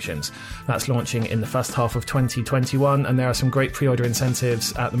Fine Productions. That's launching in the first half of 2021, and there are some great pre-order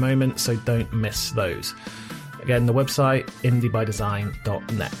incentives at the moment, so don't miss those. Again, the website,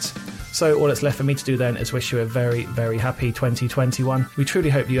 indiebydesign.net. So all that's left for me to do then is wish you a very, very happy 2021. We truly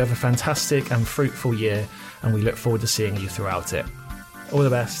hope you have a fantastic and fruitful year, and we look forward to seeing you throughout it. All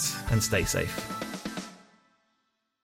the best, and stay safe.